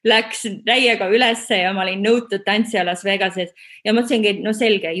läks täiega ülesse ja ma olin nõutud tantsija Las Vegases ja mõtlesingi, et no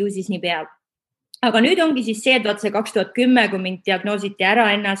selge, ju siis nii peab. Aga nüüd ongi siis see, et vaat see 2010, kui mind diagnoositi ära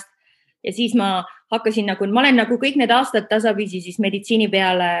ennast ja siis ma hakkasin ma olen kõik need aastad tasapisi siis meditsiini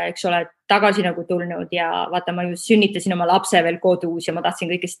peale, eks ole, tagasi tulnud ja vaata, ma just sünnitasin oma lapse veel kodus ja ma tahtsin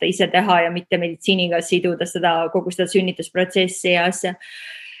kõike seda ise teha ja mitte meditsiiniga siduda kogu seda sünnitusprotsessi ja asja.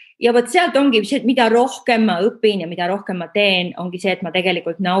 Ja võt sealt ongi see, et mida rohkem ma õpin ja mida rohkem ma teen, ongi see, et ma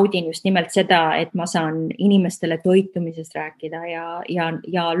tegelikult naudin just nimelt seda, et ma saan inimestele toitumisest rääkida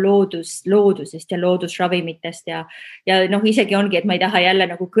ja loodusest ja loodusravimitest ja isegi ongi, et ma ei taha jälle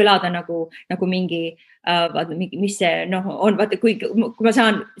kõlada nagu mingi, mis see on, vaata, kui ma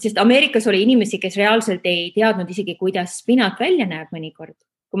saan, sest Ameerikas oli inimesi, kes reaalselt ei teadnud isegi, kuidas spinat välja näeb mõnikord,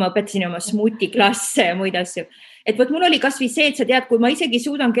 kui ma õpetasin oma smuutiklasse ja muid asju. Et võt mul oli kasvõi see, et sa tead, kui ma isegi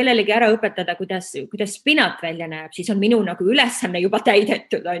suudan kellelegi ära õpetada, kuidas spinat välja näeb, siis on minu ülesanne juba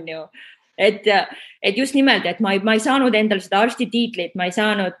täidetud, on ju. Et just nimelt, et ma ei saanud endale seda arstitiitlit, ma ei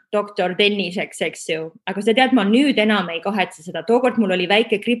saanud doktor Denniseks, eks ju. Aga sa tead, ma nüüd enam ei kahetse seda. Tookord mul oli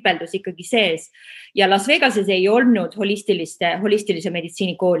väike kripeldus ikkagi sees. Ja Las Vegases ei olnud holistilise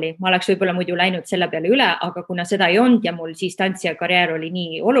meditsiinikooli. Ma oleks võib-olla muidu läinud selle peale üle, aga kuna seda ei olnud ja mul siis tantsija karjäär oli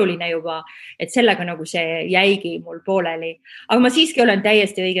nii oluline juba, et sellega see jäigi mul pooleli. Aga ma siiski olen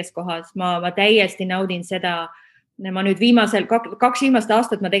täiesti õiges kohas. Ma täiesti naudin seda. Ma nüüd 2 viimast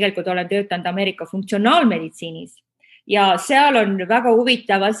aastat ma tegelikult olen töötanud Ameerika funktsionaalmeditsiinis ja seal on väga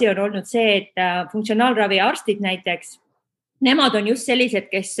huvitav asi on olnud see, et funktsionaalravi arstid näiteks, nemad on just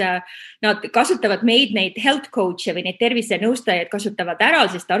sellised, kes nad kasutavad neid health coach'e või neid tervise nõustajaid kasutavad ära,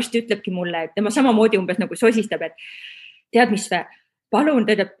 sest arst ütlebki mulle, et tema samamoodi umbes sosistab, et tead mis või,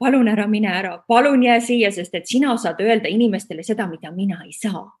 palun ära mine ära, palun jää siia, sest et sina saad öelda inimestele seda, mida mina ei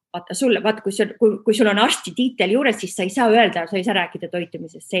saa. Vaata, kui sul on arsti tiitel juures, siis sa ei saa öelda, sa ei saa rääkida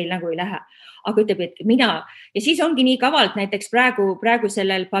toitumisest, see ei lähe. Aga ütleb, et mina, ja siis ongi nii kavalt näiteks praegu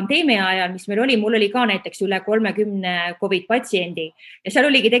sellel pandeemia ajal, mis meil oli, mul oli ka näiteks üle 30 COVID patsiendi ja seal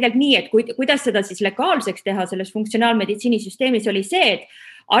oligi tegelikult nii, et kuidas seda siis legaalseks teha selles funktsionaalmeditsiinisüsteemis oli see, et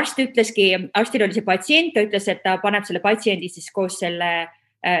arstil oli see patsient, ta ütles, et ta paneb selle patsiendi siis koos selle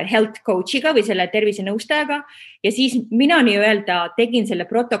health coach'iga või selle tervise nõustajaga ja siis mina nii-öelda tegin selle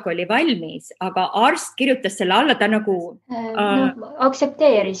protokolli valmis, aga arst kirjutas selle alla, ta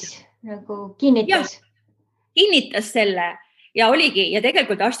aktsepteeris, kinnitas. Kinnitas selle ja oligi ja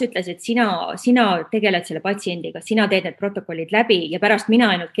tegelikult arst ütles, et sina tegeled selle patsiendiga, sina teed need protokollid läbi ja pärast mina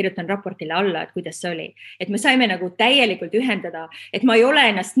ainult kirjutan raportile alla, et kuidas see oli. Et me saime täielikult ühendada, et ma ei ole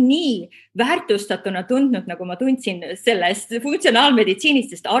ennast nii väärtustatuna tundnud, nagu ma tundsin sellest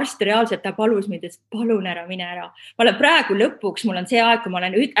funktsionaalmeditsiinist, sest arst reaalselt ta palus mind, et palun ära, mine ära. Ma olen praegu lõpuks, mul on see aeg, kui ma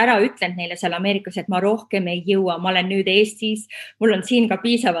olen ära ütlenud neile seal Ameerikas, et ma rohkem ei jõua, ma olen nüüd Eestis, mul on siin ka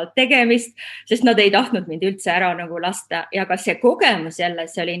piisavalt tegemist, sest nad ei tahtnud mind üldse ära lasta ja ka see kogemus jälle,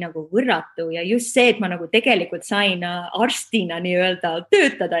 see oli võrratu ja just see, et ma tegelikult sain arstina nii-öelda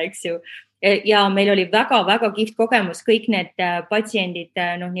töötada, eks ju. Ja meil oli väga-väga kihvt kogemus, kõik need patsiendid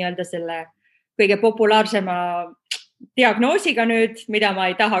nii-öelda selle kõige populaarsema diagnoosiga nüüd, mida ma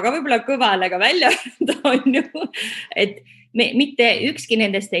ei taha ka võib-olla kõva häälega välja öelda, on ju, et mitte ükski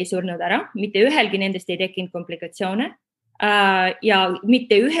nendest ei surnud ära, mitte ühelgi nendest ei tekkinud komplikatsioone ja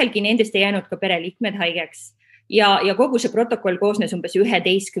mitte ühelgi nendest ei jäänud ka pereliikmed haigeks. Ja kogu see protokoll koosnes umbes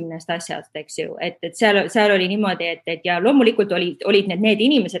 11 asjast, eks ju, et seal oli niimoodi, et ja loomulikult olid need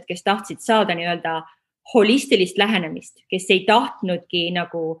inimesed, kes tahtsid saada nii-öelda holistilist lähenemist, kes ei tahtnudki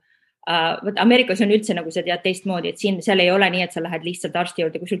Ameerikas on üldse, nagu sa tead, teistmoodi, et seal ei ole nii, et sa lähed lihtsalt arsti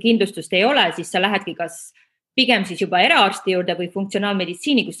juurde. Kui sul kindlustust ei ole, siis sa lähedki kas pigem siis juba eraarsti juurde või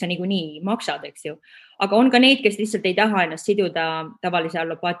funktsionaalmeditsiini, kus sa niikuinii maksad, eks ju. Aga on ka neid, kes lihtsalt ei taha ennast siduda tavalise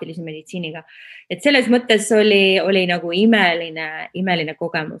allopaatilise meditsiiniga. Et selles mõttes oli nagu imeline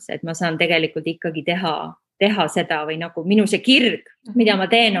kogemus, et ma saan tegelikult ikkagi teha seda või nagu minu see kirg, mida ma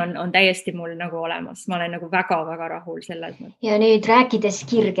teen, on täiesti mul nagu olemas. Ma olen nagu väga-väga rahul selles mõttes. Ja nüüd rääkides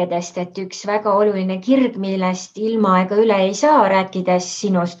kirgedest, et üks väga oluline kirg, millest ilma ega üle ei saa, rääkides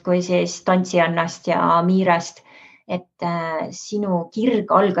sinust kui siis tantsijannast ja Amirast, et sinu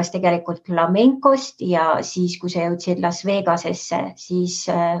kirg algas tegelikult flamenkost ja siis, kui sa jõudsid Las Vegasesse, siis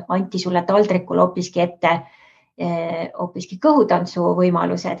anti sulle taldrikul hoopiski ette hoopiski kõhutantsu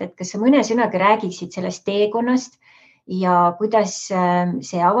võimalused, et kas sa mõne sõnaga räägiksid sellest teekonnast ja kuidas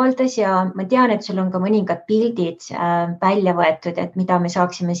see avaldas ja ma tean, et sul on ka mõningad pildid välja võetud, et mida me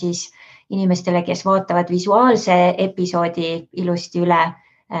saaksime siis inimestele, kes vaatavad visuaalse episoodi ilusti üle,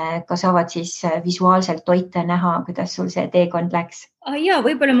 ka saavad siis visuaalselt toite näha, kuidas sul see teekond läks. Ja,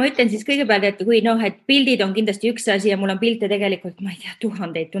 võib-olla ma ütlen siis kõigepealt, et kui et pildid on kindlasti üks asi ja mul on pilte tegelikult, ma ei tea,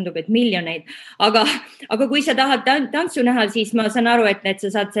 tuhandeid, tundub, et miljoneid, aga kui sa tahad tantsu näha, siis ma saan aru, et sa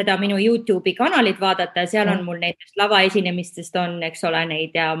saad seda minu YouTube'i kanalit vaadata ja seal on mul näiteks lavaesinemistest on, eks ole,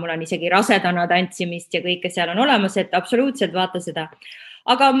 neid ja mul on isegi rasedana tantsimist ja kõike seal on olemas, et absoluutselt vaata seda.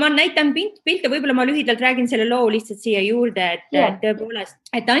 Aga ma näitan pilte, võib-olla ma lühidalt räägin selle loo lihtsalt siia juurde, et tõepoolest,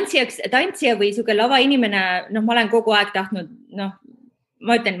 et tantsija või suke lavainimene, ma olen kogu aeg tahtnud,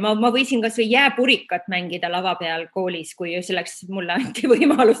 ma ütlen, ma võisin kas või jääpurikat mängida lava peal koolis, kui selleks mulle anti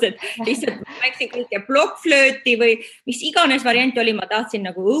võimalus, et lihtsalt mängsin kõike plokkflööti või mis iganes variant oli, ma tahtsin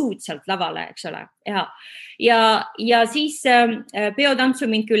nagu õudselt lavale, eks ole. Ja siis peotantsu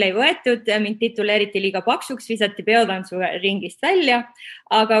mind küll ei võetud, mind tituleeriti liiga paksuks, visati peotantsu ringist välja,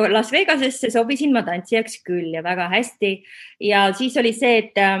 aga Las Vegasesse sobisin ma tantsijaks küll ja väga hästi. Ja siis oli see,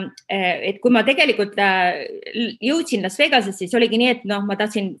 et kui ma tegelikult jõudsin Las Vegasesse, siis oligi nii, et ma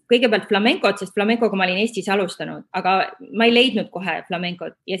tahtsin kõigepealt flamenkot, sest flamenkoga ma olin Eestis alustanud, aga ma ei leidnud kohe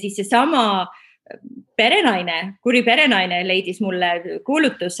flamenkot ja siis seesama kuri perenaine leidis mulle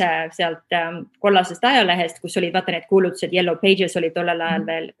kuulutuse sealt kollasest ajalehest, kus olid vaata need kuulutused, Yellow Pages oli tollel ajal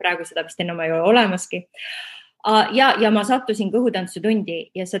veel, praegu seda vist enam ei ole olemaski. Ja ma sattusin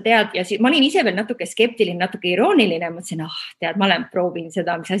kõhutantsutundi ja sa tead, ja ma olin ise veel natuke skeptiline, natuke irooniline, mõtlesin, ma olen proovin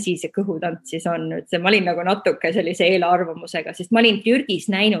seda, mis asi see kõhutants siis on. Ma olin nagu natuke sellise eelarvamusega, sest ma olin Türgis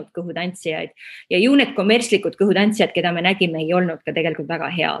näinud kõhutantsijaid ja ju need kommertslikud kõhutantsijad, keda me nägime, ei olnud ka tegelikult väga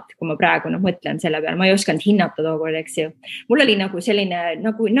head, kui ma praegu mõtlen selle peale. Ma ei osanud hinnata tookord, eks ju. Mul oli nagu selline,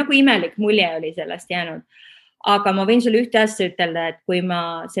 nagu imelik mulje oli sellest jäänud. Aga ma võin sulle ühte asja ütelda, et kui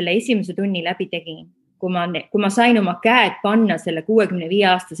ma selle esimese tunni läbi tegin, kui ma sain oma käed panna selle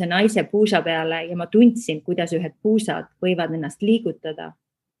 65-aastase naise puusa peale ja ma tundsin, kuidas ühed puusad võivad ennast liigutada.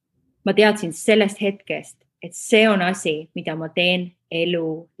 Ma teadsin sellest hetkest, et see on asi, mida ma teen elu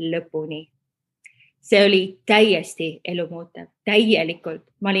lõpuni. See oli täiesti elumuutev, täielikult.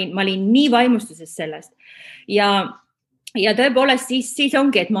 Ma olin nii vaimustuses sellest. Ja tõepoolest siis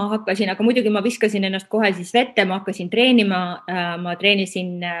ongi, et ma hakkasin, aga muidugi ma viskasin ennast kohe siis vette, ma hakkasin treenima, ma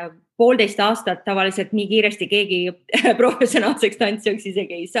treenisin 1,5 aastat, tavaliselt nii kiiresti keegi professionaalseks tantsijaks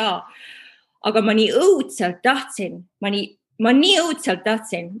isegi ei saa. Aga ma nii õudselt tahtsin, ma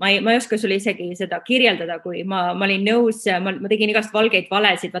ei oska sulle isegi seda kirjeldada, kui ma olin nõus, ma tegin igast valgeid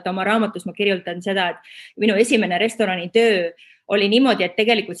valesid, vaata oma raamatus ma kirjeldan seda, et minu esimene restorani töö oli niimoodi, et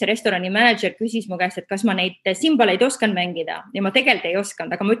tegelikult see restorani manager küsis mu käest, et kas ma neid simbaleid oskan mängida ja ma tegelikult ei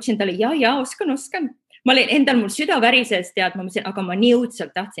osanud, aga ma ütlesin talle, ja, oskan. Ma olin endal mul süda värises, tead, ma mõtlesin, aga ma nii õudselt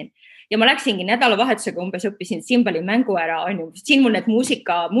tahtsin. Ja ma läksingi nädalavahetusega umbes õppisin simbali mängu ära, siin mul need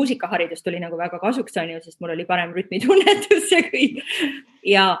muusikaharidus tuli nagu väga kasuks, sest mul oli parem rütmitunnetus ja kõik.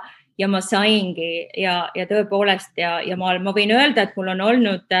 Ja ma saingi ja tõepoolest ja ma võin öelda, et mul on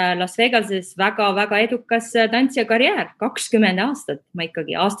olnud Las Vegases väga-väga edukas tantsija karjäär, 20 aastat, ma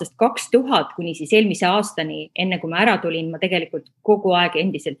ikkagi aastast 2000 kuni siis eelmise aastani, enne kui ma ära tulin, ma tegelikult kogu aeg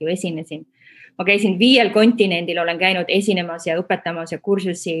endiselt ju esinesin. Ma käisin 5 kontinendil, olen käinud esinemas ja õpetamas ja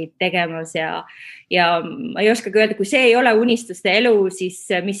kursusi tegemas ja ma ei oskagi öelda, kui see ei ole unistuste elu, siis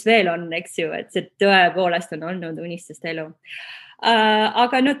mis veel on, eks ju, et see tõepoolest on olnud unistuste elu.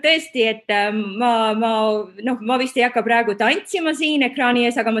 Aga tõesti, et ma vist ei hakka praegu tantsima siin ekraani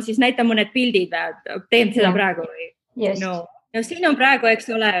ees, aga ma siis näitan mõned pildid, teen seda praegu või? No siin on praegu, eks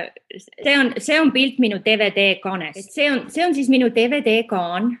ole, see on pilt minu DVD kaanest. See on siis minu DVD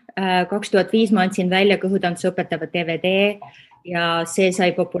kaan. 2005 ma andsin välja kõhutantsu õpetava DVD ja see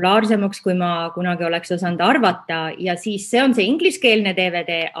sai populaarsemaks, kui ma kunagi oleks osanud arvata ja siis see on see ingliskeelne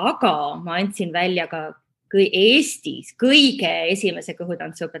DVD, aga ma andsin välja ka Eestis kõige esimese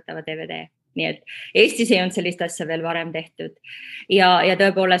kõhutantsu õpetava DVD. Nii et Eestis ei olnud sellist asja veel varem tehtud ja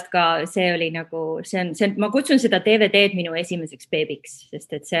tõepoolest ka see oli nagu, ma kutsun seda DVD-d minu esimeseks beebiks,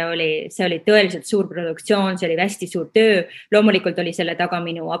 sest et see oli tõeliselt suur produktsioon, see oli hästi suur töö. Loomulikult oli selle taga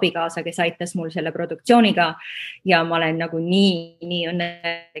minu abikaasa, kes aitas mul selle produktsiooniga ja ma olen nagu nii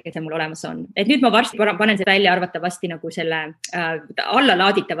õnnelik, et see mul olemas on. Et nüüd ma varsti panen see välja arvatavasti nagu selle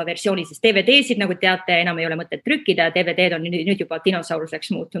allalaaditava versiooni, sest DVD-sid, nagu teate, enam ei ole mõtet trükkida, DVD-d on nüüd juba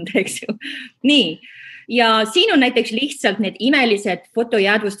dinosauruseks muutunud, eks ju. Nii, ja siin on näiteks lihtsalt need imelised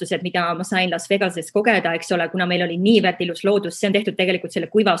fotojäädvustused, mida ma sain Las Vegases kogeda, eks ole, kuna meil oli niivõrd ilus loodus, see on tehtud tegelikult selle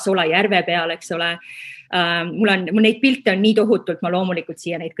kuiva Sola järve peal, eks ole. Mul neid pilte on nii tohutult, ma loomulikult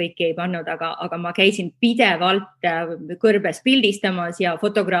siia neid kõiki ei pannud, aga ma käisin pidevalt kõrbes pildistamas ja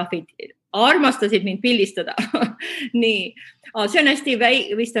fotograafid armastasid mind pildistada. Nii, see on hästi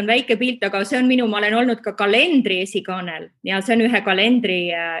vist on väike pilt, aga see on ma olen olnud ka kalendri esikaanel ja see on ühe kalendri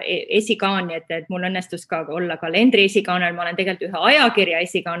esikaani, et mul õnnestus ka olla kalendri esikaanel, ma olen tegelikult ühe ajakirja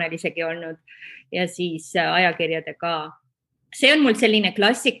esikaanel isegi olnud ja siis ajakirjade ka. See on mul selline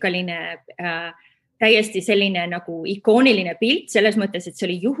klassikaline täiesti selline nagu ikooniline pilt, selles mõttes, et see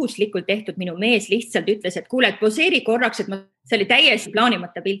oli juhuslikult tehtud, minu mees lihtsalt ütles, et kuule, et poseeri korraks, et see oli täiesti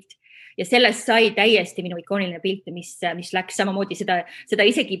plaanimata pilt. Ja sellest sai täiesti minu ikooniline pilt, mis läks samamoodi seda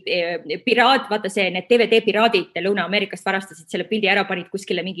isegi vaata see, need DVD piraadid Lõuna-Ameerikast varastasid selle pildi ära, panid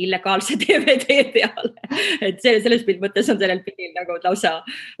kuskile mingi illegaalse DVD peale. Et selles mõttes on sellel pildil nagu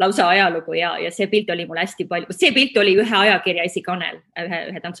lausa ajalugu ja see pilt oli mul hästi palju. See pilt oli ühe ajakirja esikaanel,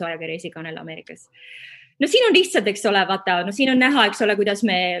 ühe tantsuajakirja esikaanel Ameerikas. No siin on lihtsalt, eks ole, vaata, siin on näha, eks ole, kuidas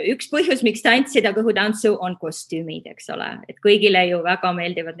üks põhjus, miks tantsida kõhutantsu on kostüümid, eks ole, et kõigile ju väga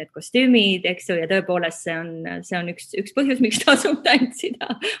meeldivad need kostüümid, eks ju, ja tõepoolest see on üks põhjus, miks tasub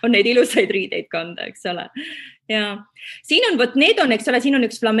tantsida, on neid ilusaid riideid kanda, eks ole. Ja siin on, eks ole, siin on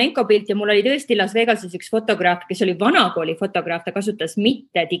üks flamenco pilt ja mul oli tõesti Las Vegases üks fotograaf, kes oli vanakooli fotograaf, ta kasutas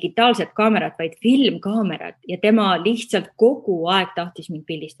mitte digitaalset kaamerat, vaid filmkaamerat ja tema lihtsalt kogu aeg tahtis mind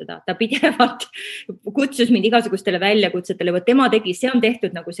pildistada. Ta pidevalt kutsus mind igasugustele väljakutsetele, tema tegi, see on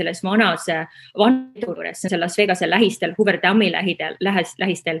tehtud nagu selles vanas juures, Las Vegase lähistel, Hoover Dammi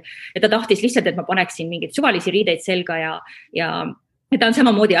lähistel ja ta tahtis lihtsalt, et ma paneksin mingeid suvalisi riideid selga ja ta on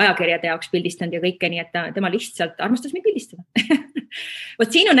samamoodi ajakirjade jaoks pildistanud ja kõike, nii et tema lihtsalt armastas mind pildistada.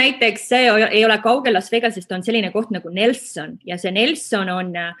 Võt siin on näiteks, see ei ole kaugel Las Vegasest, on selline koht nagu Nelson ja see Nelson on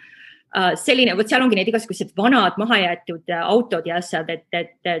selline, seal ongi need igasugused vanad mahajäetud autod ja asjad,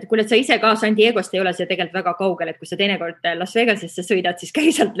 et kuule, sa ise ka San Diegost ei ole see tegelikult väga kaugel, et kui sa teinekord Las Vegasesse sõidad, siis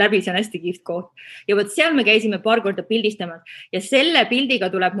käi sealt läbi, see on hästi kihvt koht. Ja võt seal me käisime paar korda pildistamas ja selle pildiga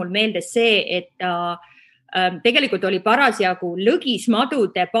tuleb mul meelde see, et tegelikult oli parasjagu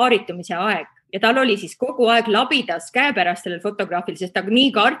lõgismadude paaritumise aeg ja tal oli siis kogu aeg labidas käepärast sellel fotograafil, sest ta nii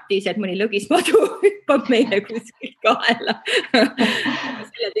kartis, et mõni lõgismadu hüppab meile kuskil kaela.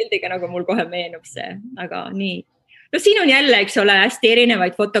 Selle pildiga nagu mul kohe meenub see, aga nii. No siin on jälle, eks ole, hästi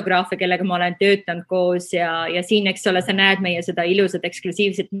erinevaid fotograafe, kellega ma olen töötanud koos ja siin, eks ole, sa näed meie seda ilusat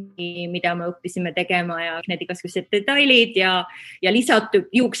eksklusiivset, mida me õppisime tegema ja need igasugused detailid ja lisatud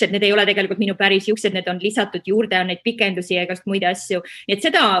juuksed, need ei ole tegelikult minu päris juuksed, need on lisatud juurde, on neid pikendusi ja igast muid asju. Nii et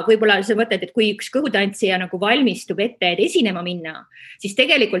seda võib-olla sa mõtled, et kui üks kõhutantsija nagu valmistub ette, et esinema minna, siis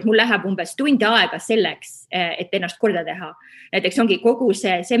tegelikult mul läheb umbes tund aega selleks, et ennast korda teha. Näiteks ongi kogu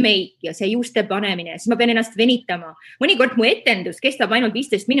see meik ja see juuste panemine, siis ma pean ennast venitama. Mõnikord mu etendus kestab ainult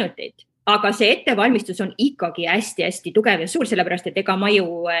 15 minutit, aga see ettevalmistus on ikkagi hästi-hästi tugev ja suur, sellepärast, et ega ma ju,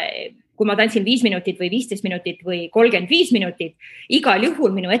 kui ma tantsin 5 minutit või 15 minutit või 35 minutit, igal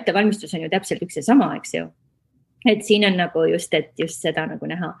juhul minu ettevalmistus on ju täpselt üks ja sama, eks ju. Et siin on nagu just seda nagu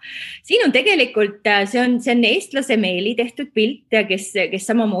näha. Siin on tegelikult, see on eestlase Meeli tehtud pilt, kes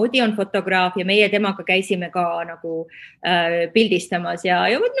samamoodi on fotograaf ja meie temaga käisime ka nagu pildistamas ja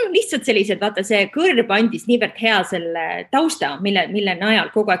lihtsalt sellised, vaata see kõrb andis niivõrd hea selle tausta, mille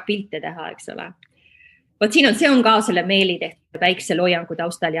najal kogu aeg pilte teha, eks ole. Võt siin see on ka selle Meeli tehtud väikse loojangu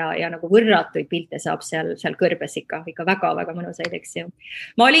taustal ja nagu võrratuid pilte saab seal kõrbes ikka väga-väga mõnusaid, eks ju.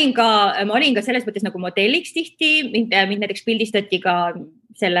 Ma olin ka selles mõttes nagu modelliks tihti, mind näiteks pildistati ka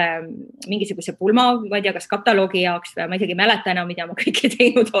selle mingisuguse pulma, ma ei tea, kas kataloogi jaoks või ma isegi mäleta enam, mida ma kõike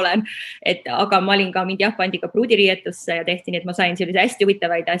teinud olen, aga ma olin ka, mind pandi ka pruudiriietusse ja tehti, nii et ma sain sellise hästi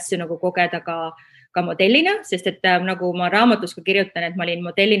huvitavaid asju nagu kogeda ka modellina, sest et nagu ma raamatus ka kirjutan, et ma olin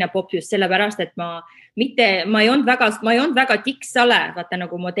modellina popp just sellepärast, et ma ei olnud väga tikksale, vaata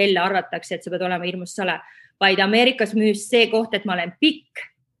nagu modelle arvatakse, et sa pead olema hirmus sale. vaid Ameerikas müüs see koht, et ma olen pikk,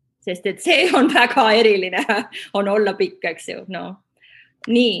 sest et see on väga eriline, on olla pikk, eks ju. No.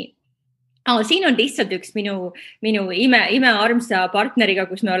 Nii. Siin on lihtsalt üks minu imearmsa partneriga,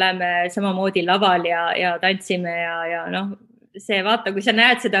 kus me oleme samamoodi laval ja tantsime ja noh, see vaata, kui sa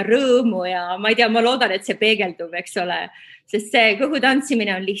näed seda rõõmu ja ma ei tea, ma loodan, et see peegeldub, eks ole, sest see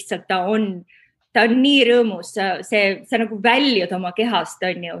kõhutantsimine on lihtsalt, ta on nii rõõmus, sa nagu väljud oma kehast,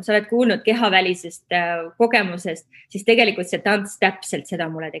 on ju, sa oled kuulnud kehavälisest kogemusest, siis tegelikult see tants täpselt seda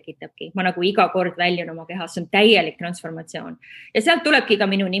mulle tekitabki. Ma nagu iga kord väljun oma kehast, see on täielik transformatsioon. Ja sealt tulebki ka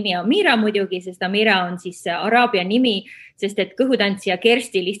minu nimi Amira muidugi, sest Amira on siis araabia nimi, sest et kõhutantsija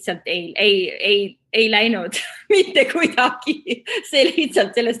Kersti lihtsalt ei läinud mitte kuidagi. See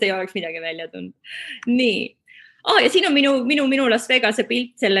lihtsalt, sellest ei oleks midagi välja tulnud. Nii. Ja siin on minu Las Vegase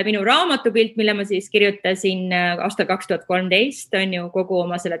pilt, selle minu raamatu pilt, mille ma siis kirjutasin aastal 2013, on ju kogu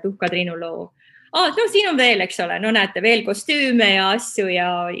oma selle Tuhka Triinu loo. No siin on veel, eks ole, no näete veel kostüüme ja asju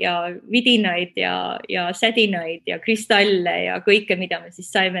ja vidinaid ja sädinaid ja kristalle ja kõike, mida me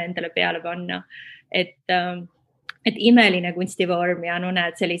siis saime endale peale panna. Et imeline kunstivorm ja no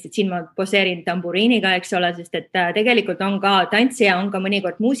näed sellised, siin ma poseerin tamburiiniga, eks ole, sest et tegelikult on ka, tantsija on ka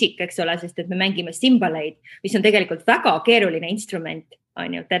mõnikord muusik, eks ole, sest et me mängime simbaleid, mis on tegelikult väga keeruline instrument,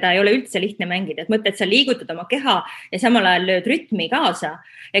 on ju, teda ei ole üldse lihtne mängida, et mõtled, sa liigutad oma keha ja samal ajal lööd rütmi kaasa,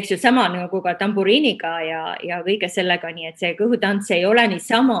 eks ju, sama nagu ka tamburiiniga ja kõige sellega, nii et see kõhutants ei ole nii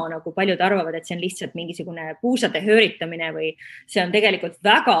sama, nagu paljud arvavad, et see on lihtsalt mingisugune puusade hööritamine või see on tegelikult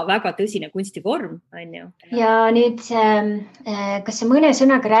väga-väga tõsine kunstivorm, on ju. Ja nüüd, kas sa mõne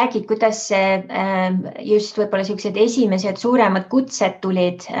sõnaga räägid, kuidas just võib-olla sellised esimesed suuremad kutsed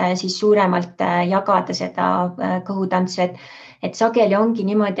tulid siis suuremalt jagada seda kõhutantsu, et sageli ongi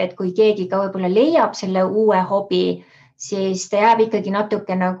niimoodi, et kui keegi ka võib-olla leiab selle uue hobi, siis ta jääb ikkagi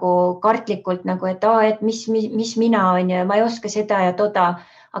natuke nagu kartlikult, nagu, et mis mina on ja ma ei oska seda ja toda.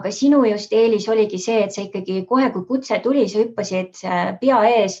 Aga sinu just eelis oligi see, et sa ikkagi kohe, kui kutse tuli, sa hüppasid pea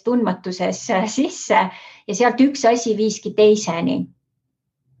ees tundmatuses sisse ja sealt üks asi viiski teiseni.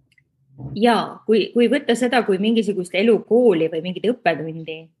 Ja, kui võtta seda kui mingisugust elukooli või mingit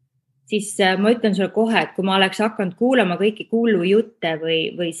õppetundi, siis ma ütlen sulle kohe, et kui ma oleks hakanud kuulama kõiki kuulujutte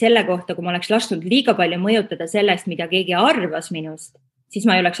või selle kohta, kui ma oleks lasknud liiga palju mõjutada sellest, mida keegi arvas minust, siis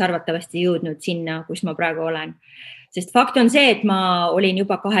ma ei oleks arvatavasti jõudnud sinna, kus ma praegu olen. Sest fakt on see, et ma olin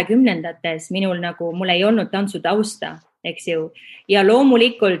juba 20-ndates, mul ei olnud tantsutausta, eks ju. Ja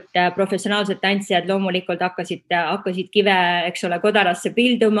loomulikult professionaalsed tantsijad loomulikult hakkasid kive, eks ole, kodarasse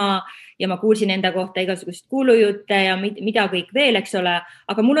pilduma ja ma kuulsin enda kohta igasugust kuulujutte ja mida kõik veel, eks ole,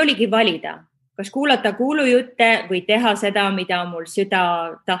 aga mul oligi valida, kas kuulata kuulujutte või teha seda, mida mul süda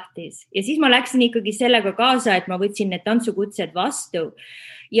tahtis. Ja siis ma läksin ikkagi sellega kaasa, et ma võtsin need tantsukutsed vastu.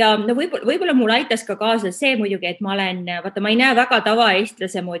 Ja no võib-olla mul aitas ka kaasa see muidugi, et ma ei näe väga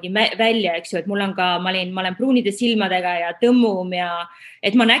tavaeestlase moodi välja, eks ju, et ma olen pruunide silmadega ja tõmmum ja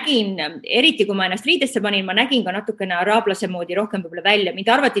et ma nägin, eriti kui ma ennast riidesse panin, ma nägin ka natukene araablase moodi rohkem võib-olla välja.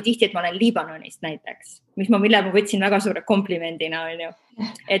 Mind arvati tihti, et ma olen Liibanonist näiteks, mille ma võtsin väga suure komplimendina, on ju.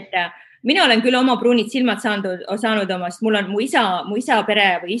 Et mina olen küll oma pruunid silmad saanud omast, mul on mu isa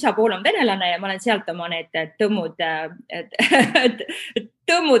pere või isa pool on venelane ja ma olen sealt oma need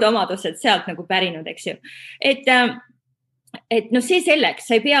tõmmud omadused sealt nagu pärinud, eks ju. Et no see selleks,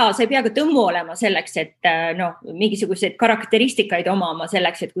 sa ei pea ka tõmmu olema selleks, et mingisugused karakteristikaid omama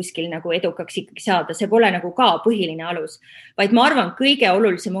selleks, et kuskil nagu edukaks ikkagi saada. See pole nagu ka põhiline alus, vaid ma arvan, kõige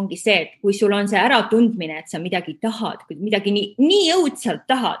olulisem ongi see, et kui sul on see äratundmine, et sa midagi tahad, kui midagi nii õudselt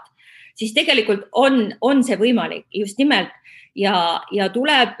tahad, siis tegelikult on see võimalik just nimelt ja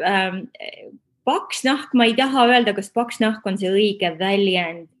tuleb paks nahk, ma ei taha öelda, kas paks nahk on see õige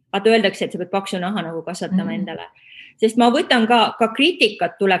väljend, vaata öeldakse, et sa pead paksu naha nagu kasvatama endale, sest ma võtan ka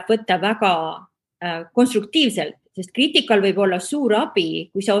kriitikat tuleb võtta väga konstruktiivselt, sest kriitikal võib olla suur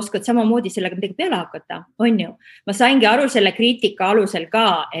abi, kui sa oskad samamoodi sellega midagi peale hakata, on ju. Ma saingi aru selle kriitika alusel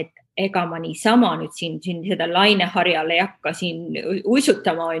ka, et ega ma niisama nüüd siin seda laineharjale ei hakka siin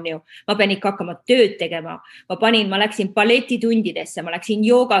uisutama, on ju. Ma pean ikka hakkama tööd tegema. Ma läksin balletitundidesse, ma läksin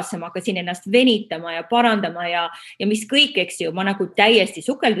joogasse, ma hakkasin ennast venitama ja parandama ja mis kõik, eks ju, ma nagu täiesti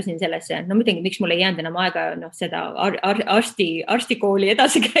sukeldusin sellesse. No mõtlengi, miks mul ei jäänud enam aega seda arstikooli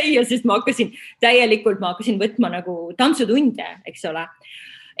edasi käia, sest ma hakkasin võtma nagu tantsutunde, eks ole.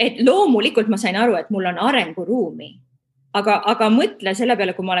 Et loomulikult ma sain aru, et mul on arenguruumi. Aga mõtle selle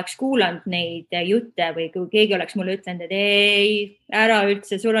peale, kui ma oleks kuulanud neid jutte või kui keegi oleks mulle ütlenud, et ei, ära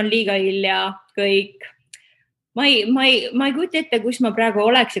üldse, sul on liiga hilja, kõik. ma ei kujuta ette, kus ma praegu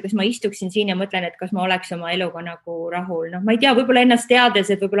oleks ja kas ma istuksin siin ja mõtlen, et kas ma oleks oma eluga nagu rahul. Ma ei tea, võib-olla ennast teades,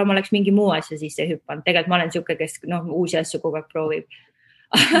 et võib-olla ma oleks mingi muu asja sisse hüppanud. Tegelikult ma olen siuke, kes uusi asju kogu aeg proovib.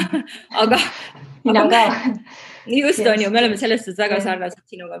 aga just on ju, me oleme sellest väga sarnased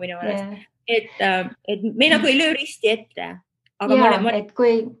sinuga minu meelest. Et me nagu ei löö risti ette. Et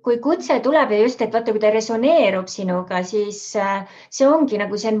kui kutse tuleb ja just, et vaata, kui ta resoneerub sinuga, siis see ongi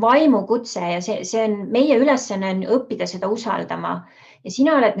nagu see on vaimukutse ja see on meie ülesanne on õppida seda usaldama. Ja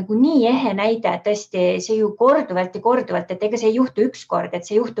sina oled nagu nii ehe näide, et tõesti see ju korduvalt ja korduvalt, et ega see ei juhtu üks kord, et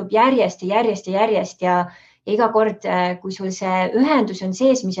see juhtub järjest ja järjest ja järjest ja iga kord, kui sul see ühendus on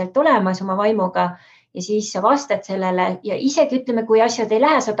seesmiselt olemas oma vaimuga ja siis sa vastad sellele ja isegi ütleme, kui asjad ei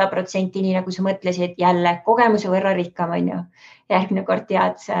lähe 100% nii, nagu sa mõtlesid, jälle kogemuse võrra rikkam on ju. Järgmine kord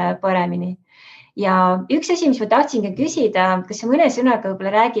tead paremini. Ja üks asi, mis ma tahtsin ka küsida, kas sa mõne sõnaga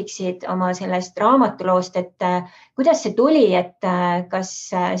võib-olla räägiksid oma sellest raamatuloost, et kuidas see tuli, et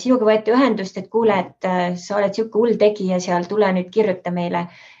kas sinuga võeti ühendust, et kuule, et sa oled siuke hull tegija seal, tule nüüd kirjuta meile.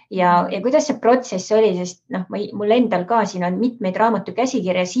 Ja kuidas see protsess oli, sest mul endal ka siin on mitmeid raamatu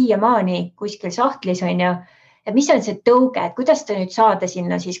käsikirja siiamaani kuskil sahtlis on ju, et mis on see tõuge, et kuidas ta nüüd saada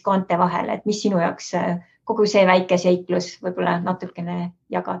sinna siis kaante vahele, et mis sinu jaoks kogu see väike seiklus võib-olla natukene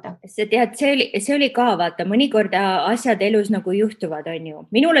jagada? See oli ka, vaata, mõnikord asjad elus nagu juhtuvad, on ju.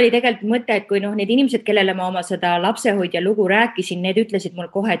 Minul oli tegelikult mõte, et kui need inimesed, kellele ma oma seda lapsehoidja lugu rääkisin, need ütlesid mul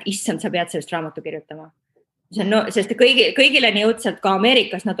kohe, et issand, sa pead sellest raamatu kirjutama. Sest kõigile nii õudselt ka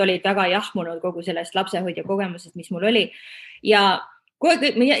Ameerikas nad olid väga jahmunud kogu sellest lapsehoidja kogemusest, mis mul oli. Ja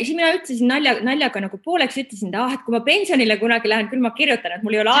siis mina ütlesin naljaga nagu pooleks, ütlesin, et kui ma pensionile kunagi lähen, küll ma kirjutan, et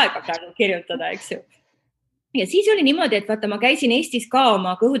mul ei ole aega praegu kirjutada, eks ju. Ja siis oli niimoodi, et vaata, ma käisin Eestis ka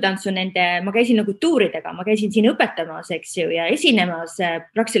oma kõhutantsu ma käisin nagu tuuridega, ma käisin siin õpetamas, eks ju, ja esinemas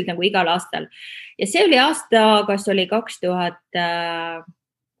praktiliselt nagu igal aastal. Ja see oli aasta, kas oli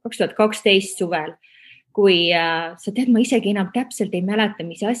 2012 suvel. Kui sa tead, ma isegi enam täpselt ei mäleta,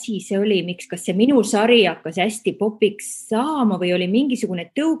 mis asi see oli, kas see minu sari hakkas hästi popiks saama või oli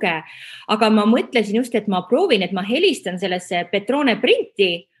mingisugune tõuge, aga ma mõtlesin just, et ma proovin, et ma helistan sellesse Petrone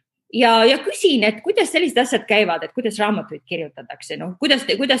printi ja küsin, et kuidas sellised asjad käivad, et kuidas raamatuid kirjutatakse,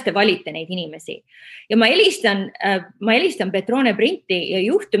 kuidas te valite neid inimesi. Ja ma helistan Petrone printi ja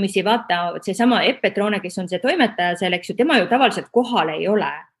juhtumisi vaata, see sama Petrone, kes on see toimetaja seal, eks ju, tema ju tavaliselt kohal ei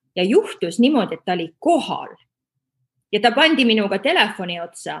ole. Ja juhtus niimoodi, et ta oli kohal ja ta pandi minuga telefoni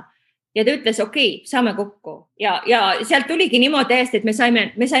otsa ja ta ütles, okei, saame kokku. Ja sealt tuligi niimoodi eest, et me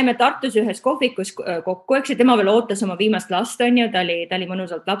saime Tartus ühes kohvikus kokku, eks, ja tema veel ootas oma viimast last, on ju, ta oli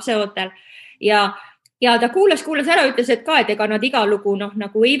mõnusalt lapseootel ja ta kuulas ära, ütles, et ka, et ega nad iga lugu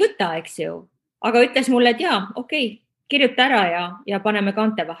nagu ei võta, eks ju, aga ütles mulle, et okei, kirjuta ära ja paneme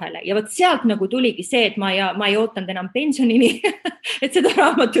kaante vahele. Ja võt sealt nagu tuligi see, et ma ei ootanud enam pensionini, et seda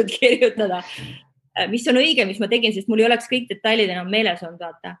raamatut kirjutada. Mis on õige, mis ma tegin, sest mul ei oleks kõik detailid enam meeles olnud,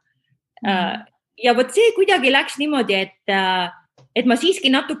 vaata. Ja võt see kuidagi läks niimoodi, et ma siiski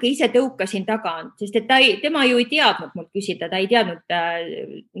natuke ise tõukasin tagant, sest et tema ju ei teadnud mult küsida, ta ei teadnud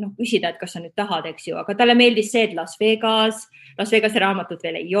küsida, et kas sa nüüd tahad, eks ju, aga talle meeldis see, et Las Vegas raamatut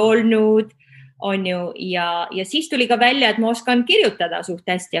veel ei olnud, on ju, ja siis tuli ka välja, et ma oskan kirjutada suht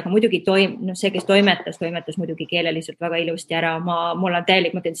hästi, aga muidugi see, kes toimetas muidugi keeleliselt väga ilusti ära. Mul on täielik,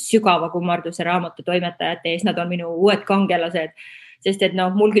 ma teen sügava kummarduse raamatu toimetajate ees, nad on minu uued kangelased, sest et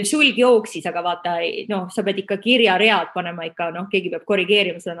mul küll sulg jooksis, aga vaata, sa pead ikka kirjaread panema ikka, keegi peab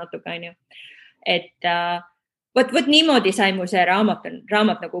korrigeerima seda natuke, on ju. Et võt niimoodi sai mu see raamat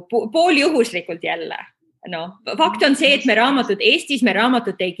nagu pooljuhuslikult jälle. Fakt on see, et Eestis me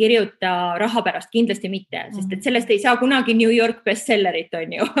raamatut ei kirjuta raha pärast, kindlasti mitte, sest et sellest ei saa kunagi New York bestsellerit, on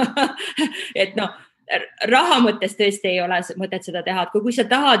ju. Et raha mõttes tõesti ei ole mõtet seda teha, et kui sa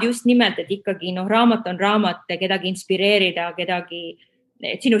tahad just nimelt, et ikkagi raamat on raamat, kedagi inspireerida,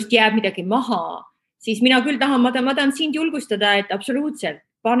 et sinust jääb midagi maha, siis mina küll tahan, ma tahan sind julgustada, et absoluutselt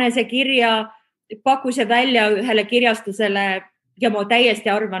pane see kirja, paku see välja ühele kirjastusele. Ja ma täiesti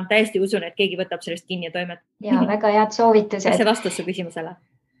usun, et keegi võtab sellest kinni ja toimetab. Ja väga head soovitused. Kas see vastas su küsimusele?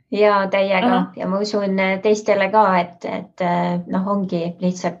 Ja täiega. Ja ma usun teistele ka, et ongi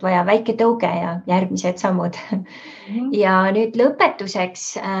lihtsalt vaja väike tõuge ja järgmised sammud. Ja nüüd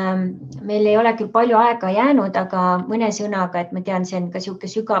lõpetuseks, meil ei ole küll palju aega jäänud, aga mõne sõnaga, et ma tean, see on ka siuke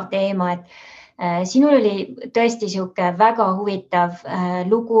sügav teema, et sinul oli tõesti siuke väga huvitav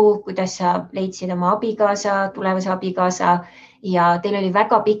lugu, kuidas sa leidsid oma abikaasa, tulevase abikaasa, ja teil oli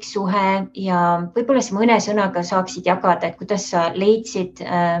väga pikk suhe ja võib-olla sa mõne sõnaga saaksid jagada, et kuidas sa leidsid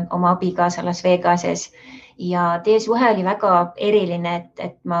oma abikaasa Las Vegases ja teie suhe oli väga eriline,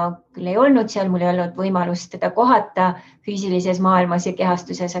 et ma küll ei olnud seal, mul ei olnud võimalust teda kohata füüsilises maailmas ja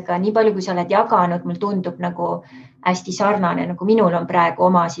kehastuses, aga nii palju, kui sa oled jaganud, mul tundub nagu hästi sarnane, nagu minul on praegu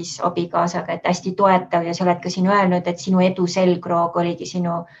oma siis abikaasaga, et hästi toetav ja sa oled ka siin öelnud, et sinu edu selgroog oligi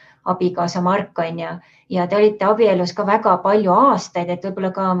sinu abikaasa Mark on ja te olite abielus ka väga palju aastaid, et võib-olla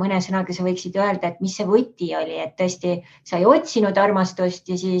ka mõne sõnaga sa võiksid öelda, et mis see võti oli, et tõesti sa ei otsinud armastust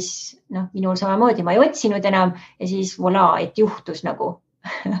ja siis minul samamoodi, ma ei otsinud enam ja siis voilà, et juhtus nagu.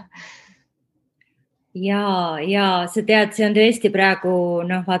 ja sa tead, see on tõesti praegu,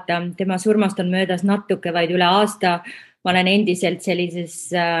 vaata, tema surmast on möödas natuke vaid üle aasta. Ma olen endiselt sellises,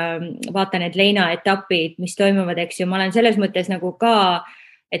 vaatan need leinaetapid, mis toimuvad, eks ju, ma olen selles mõttes nagu ka,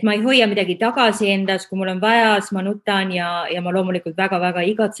 et ma ei hoia midagi tagasi endas, kui mul on vaja, siis ma nutan ja ma loomulikult väga-väga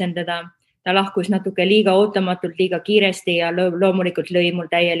igatsen teda. Ta lahkus natuke liiga ootamatult, liiga kiiresti ja loomulikult lõi mul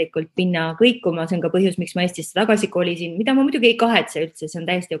täielikult pinna kõikuma. See on ka põhjus, miks ma Eestisse tagasi kolisin, mida ma muidugi ei kahetse üldse, see on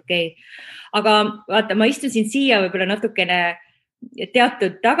täiesti okei. Aga vaata, ma istusin siia võib-olla natukene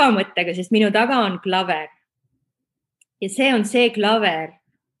teatud tagamõttega, sest minu taga on klaver. Ja see on see klaver,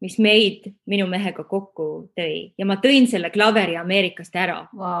 mis meid minu mehega kokku tõi ja ma tõin selle klaveri Ameerikast ära.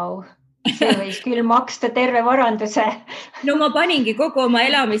 Vau, see võis küll maksta terve varanduse. No ma paningi kogu oma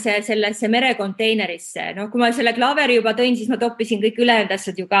elamise sellesse merekonteinerisse. Kui ma selle klaveri juba tõin, siis ma toppisin kõik ülejäänud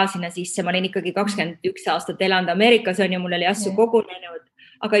asjad ju ka sinna sisse. Ma olin ikkagi 21 aastat elanud Ameerikas on ja mul oli asju kogunenud,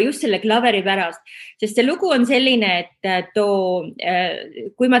 aga just selle klaveri pärast, sest see lugu on selline, et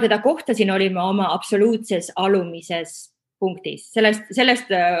kui ma teda kohtasin, olin ma oma absoluutses alumises punktis. Sellest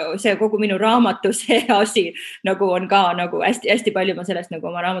see kogu minu raamatu see asi nagu on ka nagu hästi palju ma sellest nagu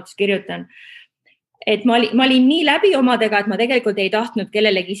oma raamatus kirjutan. Et ma olin nii läbi omadega, et ma tegelikult ei tahtnud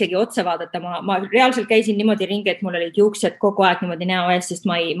kellelegi isegi otsa vaadata. Ma reaalselt käisin niimoodi ringi, et mul olid juuksed kogu aeg niimoodi näo ees, sest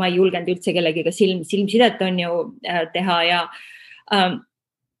ma ei julgenud üldse kellegiga silmsidet on ju teha ja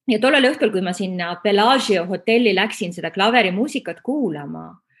tollel õhtul, kui ma sinna Bellagio hotelli läksin seda klaveri muusikat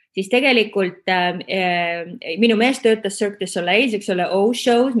kuulama, siis tegelikult minu mees töötas Cirque du Soleil's, eks ole,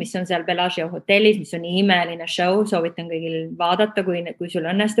 O-shows, mis on seal Bellagio hotellis, mis on nii imeline show, soovitan kõigil vaadata, kui sul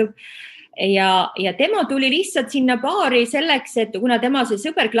õnnestub. Ja tema tuli lihtsalt sinna baari selleks, et kuna tema see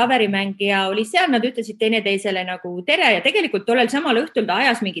sõber klaverimängija oli seal, nad ütlesid teineteisele nagu tere ja tegelikult tollel samal õhtul ta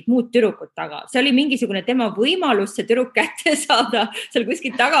ajas mingit muud tüdrukut taga. See oli mingisugune tema võimalus see tüdruk kätte saada. Seal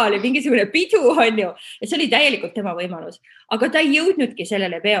kuskil taga oli mingisugune pidu, on ju. Ja see oli täielikult tema võimalus. Aga ta ei jõudnudki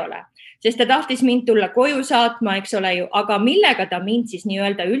sellele peole, sest ta tahtis mind tulla koju saatma, eks ole ju. Aga millega ta mind siis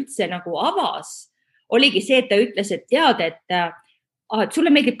nii-öelda üldse nagu avas, oligi see, et ta ütles, et tead, et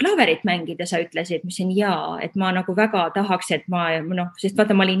sulle meeldib klaverit mängida, sa ütlesid, mis on jaa, et ma nagu väga tahaks, et sest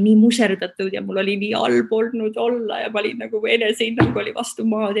vaata, ma olin nii muserdatud ja mul oli nii halb olnud olla ja ma olin nagu enesehinnang oli vastu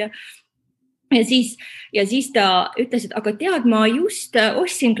maad ja siis ta ütles, et aga tead, ma just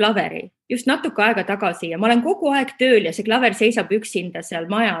ostsin klaveri, just natuke aega tagasi ja ma olen kogu aeg tööl ja see klaver seisab üksinda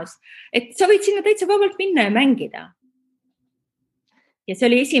seal majas, et sa võid sinna täitsa vabalt minna ja mängida. Ja see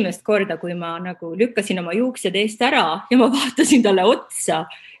oli esimest korda, kui ma nagu lükkasin oma juuksed eest ära ja ma vaatasin talle otsa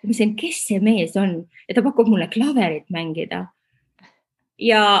ja ma sain, kes see mees on ja ta pakub mulle klaverit mängida.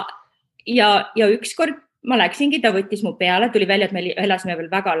 Ja ükskord ma läksingi, ta võttis mu peale, tuli välja, et me elasime veel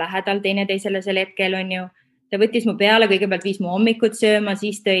väga lähedal teineteisele sel hetkel, on ju. Ta võttis mu peale, kõigepealt viis mu hommikut sööma,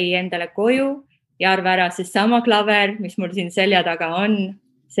 siis tõi endale koju ja arva ära, see sama klaver, mis mul siin selja taga on,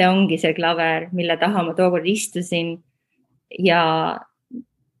 see ongi see klaver, mille taha ma tookord istusin ja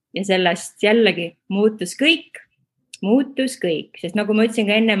sellest jällegi muutus kõik, sest nagu ma ütlesin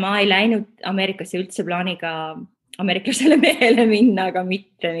ka enne, ma ei läinud Ameerikasse üldse plaaniga ameeriklasele mehele minna, aga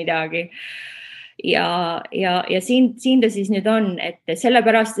mitte midagi. Ja siin ta siis nüüd on, et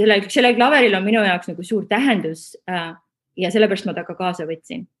sellepärast, selle klaveril on minu jaoks nagu suur tähendus ja sellepärast ma ta ka kaasa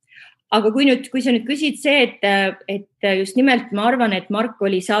võtsin. Aga kui sa nüüd küsid see, et just nimelt ma arvan, et Mark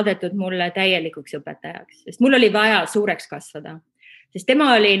oli saadetud mulle täielikuks õpetajaks, sest mul oli vaja suureks kasvada. Sest tema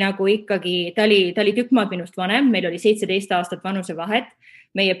oli nagu ikkagi, ta oli tükk maad minust vanem, meil oli 17 aastat vanuse vahet.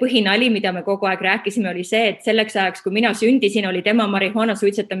 Meie põhinali, mida me kogu aeg rääkisime, oli see, et selleks ajaks, kui mina sündisin, oli tema marihuana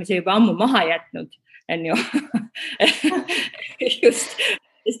suitsetamise juba ammu maha jätnud. On ju? Just,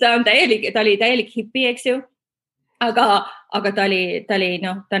 sest ta oli täielik hipi, eks ju. aga ta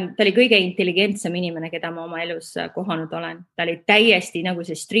oli kõige intelligentsem inimene, keda ma oma elus kohanud olen. Ta oli täiesti nagu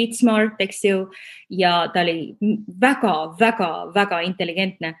see street smart, eks ju, ja ta oli väga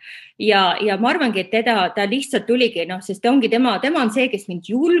intelligentne. Ja ma arvangi, et ta lihtsalt tuligi, sest tema on see, kes mind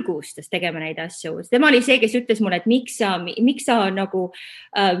julgustas tegema neid asju. Tema oli see, kes ütles mulle, et miks sa nagu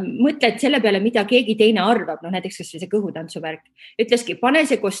mõtled selle peale, mida keegi teine arvab. Näiteks kas see kõhutantsuvärk. Ütleski, pane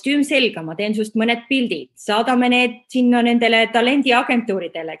see kostüüm selga, ma teen sust mõned pildid, saadame need sinna nendele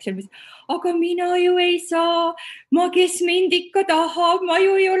talendiagentuuridele, eks ju. Aga mina ju ei saa, kes mind ikka tahab, ma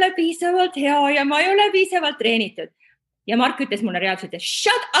ju ei ole piisavalt hea ja ma ei ole piisavalt treenitud. Ja Mark ütles mulle reaalselt,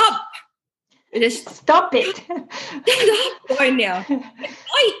 shut up! Stop it!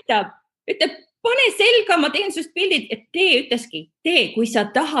 Aitab! Ütleb, pane selga, ma teen sust pildid, et ütleski, kui sa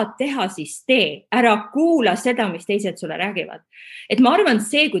tahad teha, siis tee. Ära kuula seda, mis teised sulle räägivad. Et ma arvan,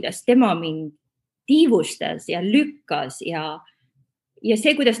 see, kuidas tema mind tiivustas ja lükkas ja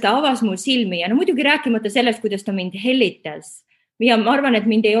see, kuidas ta avas mul silmi ja muidugi rääkimata sellest, kuidas ta mind hellitas. Ja ma arvan, et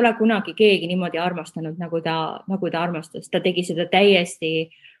mind ei ole kunagi keegi niimoodi armastanud, nagu ta armastas. Ta tegi seda täiesti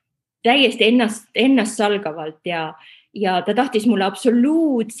ennast salgavalt ja ta tahtis mulle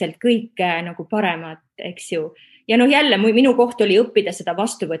absoluutselt kõike nagu paremat, eks ju. Ja jälle, minu koht oli õppida seda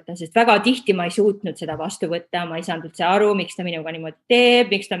vastu võtta, sest väga tihti ma ei suutnud seda vastu võtta. Ma ei saanud üldse aru, miks ta minuga niimoodi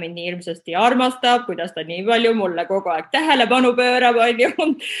teeb, miks ta mind nii hirmsasti armastab, kuidas ta nii palju mulle kogu aeg tähelepanu pöörab, on ju.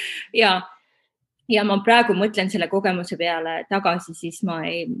 Ja ma praegu mõtlen selle kogemuse peale tagasi, siis ma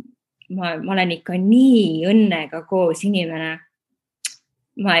olen ikka nii õnnega koos inimene.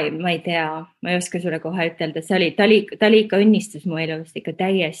 Ma ei tea, ma ei oska sulle kohe ütelda, ta oli ikka õnnistus mu elust, ikka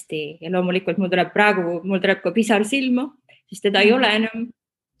täiesti. Ja loomulikult mul tuleb ka pisar silma, sest teda ei ole enam.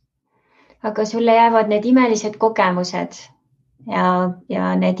 Aga sulle jäävad need imelised kogemused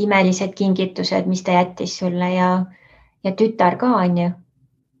ja need imelised kingitused, mis ta jättis sulle ja tütar ka, on ju?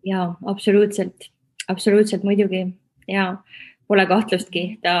 Ja, absoluutselt muidugi. Ja, pole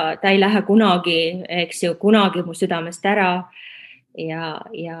kahtlustki. Ta ei lähe kunagi, eks ju, kunagi mu südamest ära. Ja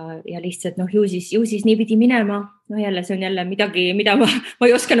lihtsalt ju siis nii pidi minema. Jälle see on jälle midagi, mida ma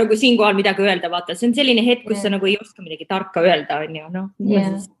ei oska nagu siinkohal midagi öelda. Vaata, see on selline hetk, kus sa nagu ei oska midagi tarka öelda, on ju.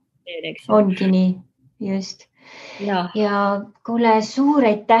 Ongi nii, just. Ja kuule, suur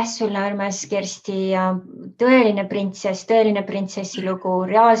aitäh sulle, armas Kersti, ja tõeline printsessi lugu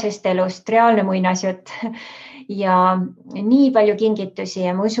reaalsest elust, reaalne muinasjutt. Ja nii palju kingitusi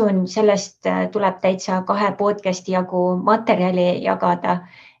ja ma usun, sellest tuleb täitsa 2 podcasti jagu materjali jagada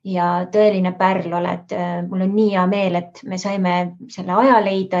ja tõeline pärl oled. Mul on nii hea meel, et me saime selle aja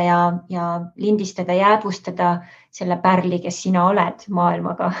leida ja lindistada, jäädvustada selle pärli, kes sina oled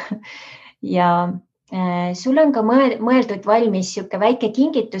maailmaga. Ja sul on ka mõeldud valmis siuke väike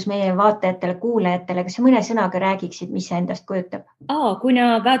kingitus meie vaatajatele, kuulajatele. Kas sa mõne sõnaga räägiksid, mis see endast kujutab?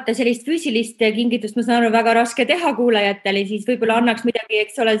 Kuna vaata sellist füüsilist kingitust ma saan väga raske teha kuulajatele, siis võib-olla annaks midagi,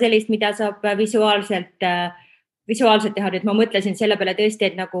 eks ole, sellist, mida saab visuaalselt teha. Nüüd ma mõtlesin selle peale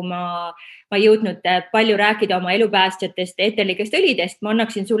tõesti, et nagu ma ei jõudnud palju rääkida oma elupäästjatest, eterlikest õlidest. Ma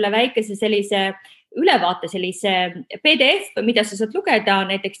annaksin sulle väikese sellise ülevaate, sellise PDF, mida sa saad lugeda,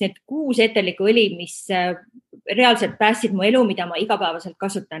 näiteks need 6 eterlikku õli, mis reaalselt päästsid mu elu, mida ma igapäevaselt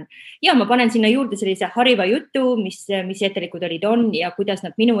kasutan. Ja ma panen sinna juurde sellise hariva jutu, mis eterlikud õlid on ja kuidas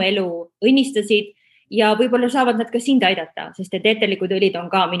nad minu elu õnnistasid ja võib-olla saavad nad ka sind aidata, sest et eterlikud õlid on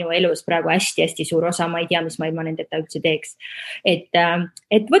ka minu elus praegu hästi suur osa, ma ei tea, mis ma ilma nendeta üldse teeks. Et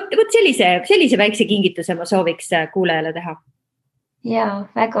võt sellise väikse kingituse ma sooviks kuulajale teha. Ja,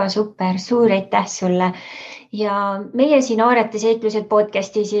 väga super, suur aitäh sulle. Ja meie siin Aarete seiklused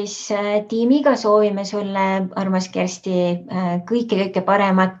podcasti siis tiimiga soovime sulle, armas Kersti, kõike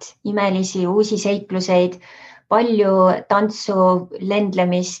paremat, imelisi uusi seikluseid, palju tantsu,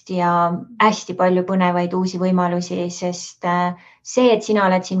 lendlemist ja hästi palju põnevaid uusi võimalusi, sest see, et sina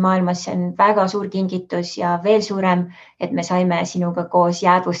oled siin maailmas, see on väga suur kingitus ja veel suurem, et me saime sinuga koos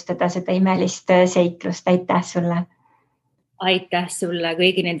jäädvustada seda imelist seiklust. Aitäh sulle! Aitäh sulle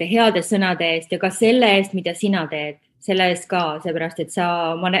kõigi nende heade sõnade eest ja ka selle eest, mida sina teed. Selle eest ka, seepärast, et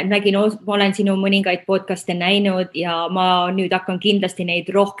ma olen sinu mõningaid podcaste näinud ja ma nüüd hakkan kindlasti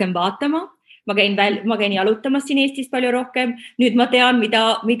neid rohkem vaatama. Ma käin jalutamas siin Eestis palju rohkem. Nüüd ma tean,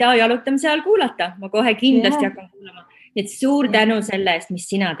 mida jalutamise ajal kuulata. Ma kohe kindlasti hakkan kuulama. Nii et suur tänu selle eest, mis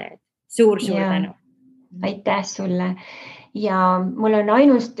sina teed. Suur tänu. Aitäh sulle. Ja mul on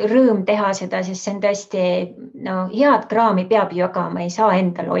ainult rõõm teha seda, sest see on tõesti, head kraami peab jagama, ei saa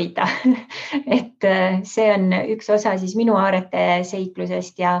endal hoida. Et see on üks osa siis minu Aarete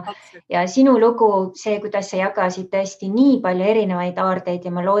seiklusest ja sinu lugu, see, kuidas sa jagasid tõesti nii palju erinevaid aardeid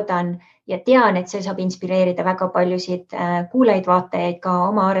ja ma loodan, ja tean, et see saab inspireerida väga paljusid kuulajaid-vaatajaid ka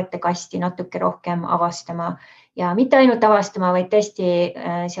oma aaretekasti natuke rohkem avastama ja mitte ainult avastama, vaid tõesti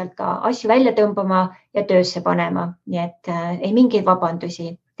sealt ka asju välja tõmbama ja töösse panema. Nii et ei mingeid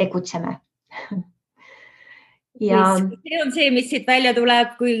vabandusi, tegutseme. Ja see on see, mis siit välja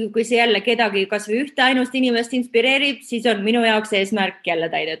tuleb, kui see jälle kedagi kas või ühte ainust inimest inspireerib, siis on minu jaoks eesmärk jälle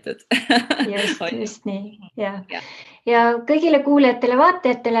täidetud. Just nii. Ja kõigile kuulajatele,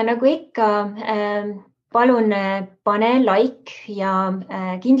 vaatajatele nagu ikka, palun pane like ja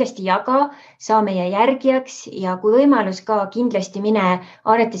kindlasti jaga, saa meie järgijaks ja kui võimalus ka kindlasti mine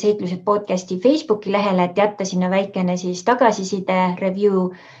Aareteseiklused podcasti Facebooki lehele, et jätta sinna väikene siis tagasiside,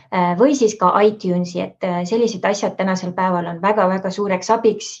 review või siis ka iTunesi, et sellised asjad tänasel päeval on väga-väga suureks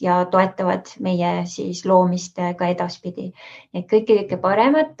abiks ja toetavad meie siis loomist ka edaspidi. Et kõike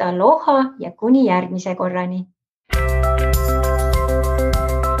paremat, aloha ja kuni järgmise korrani.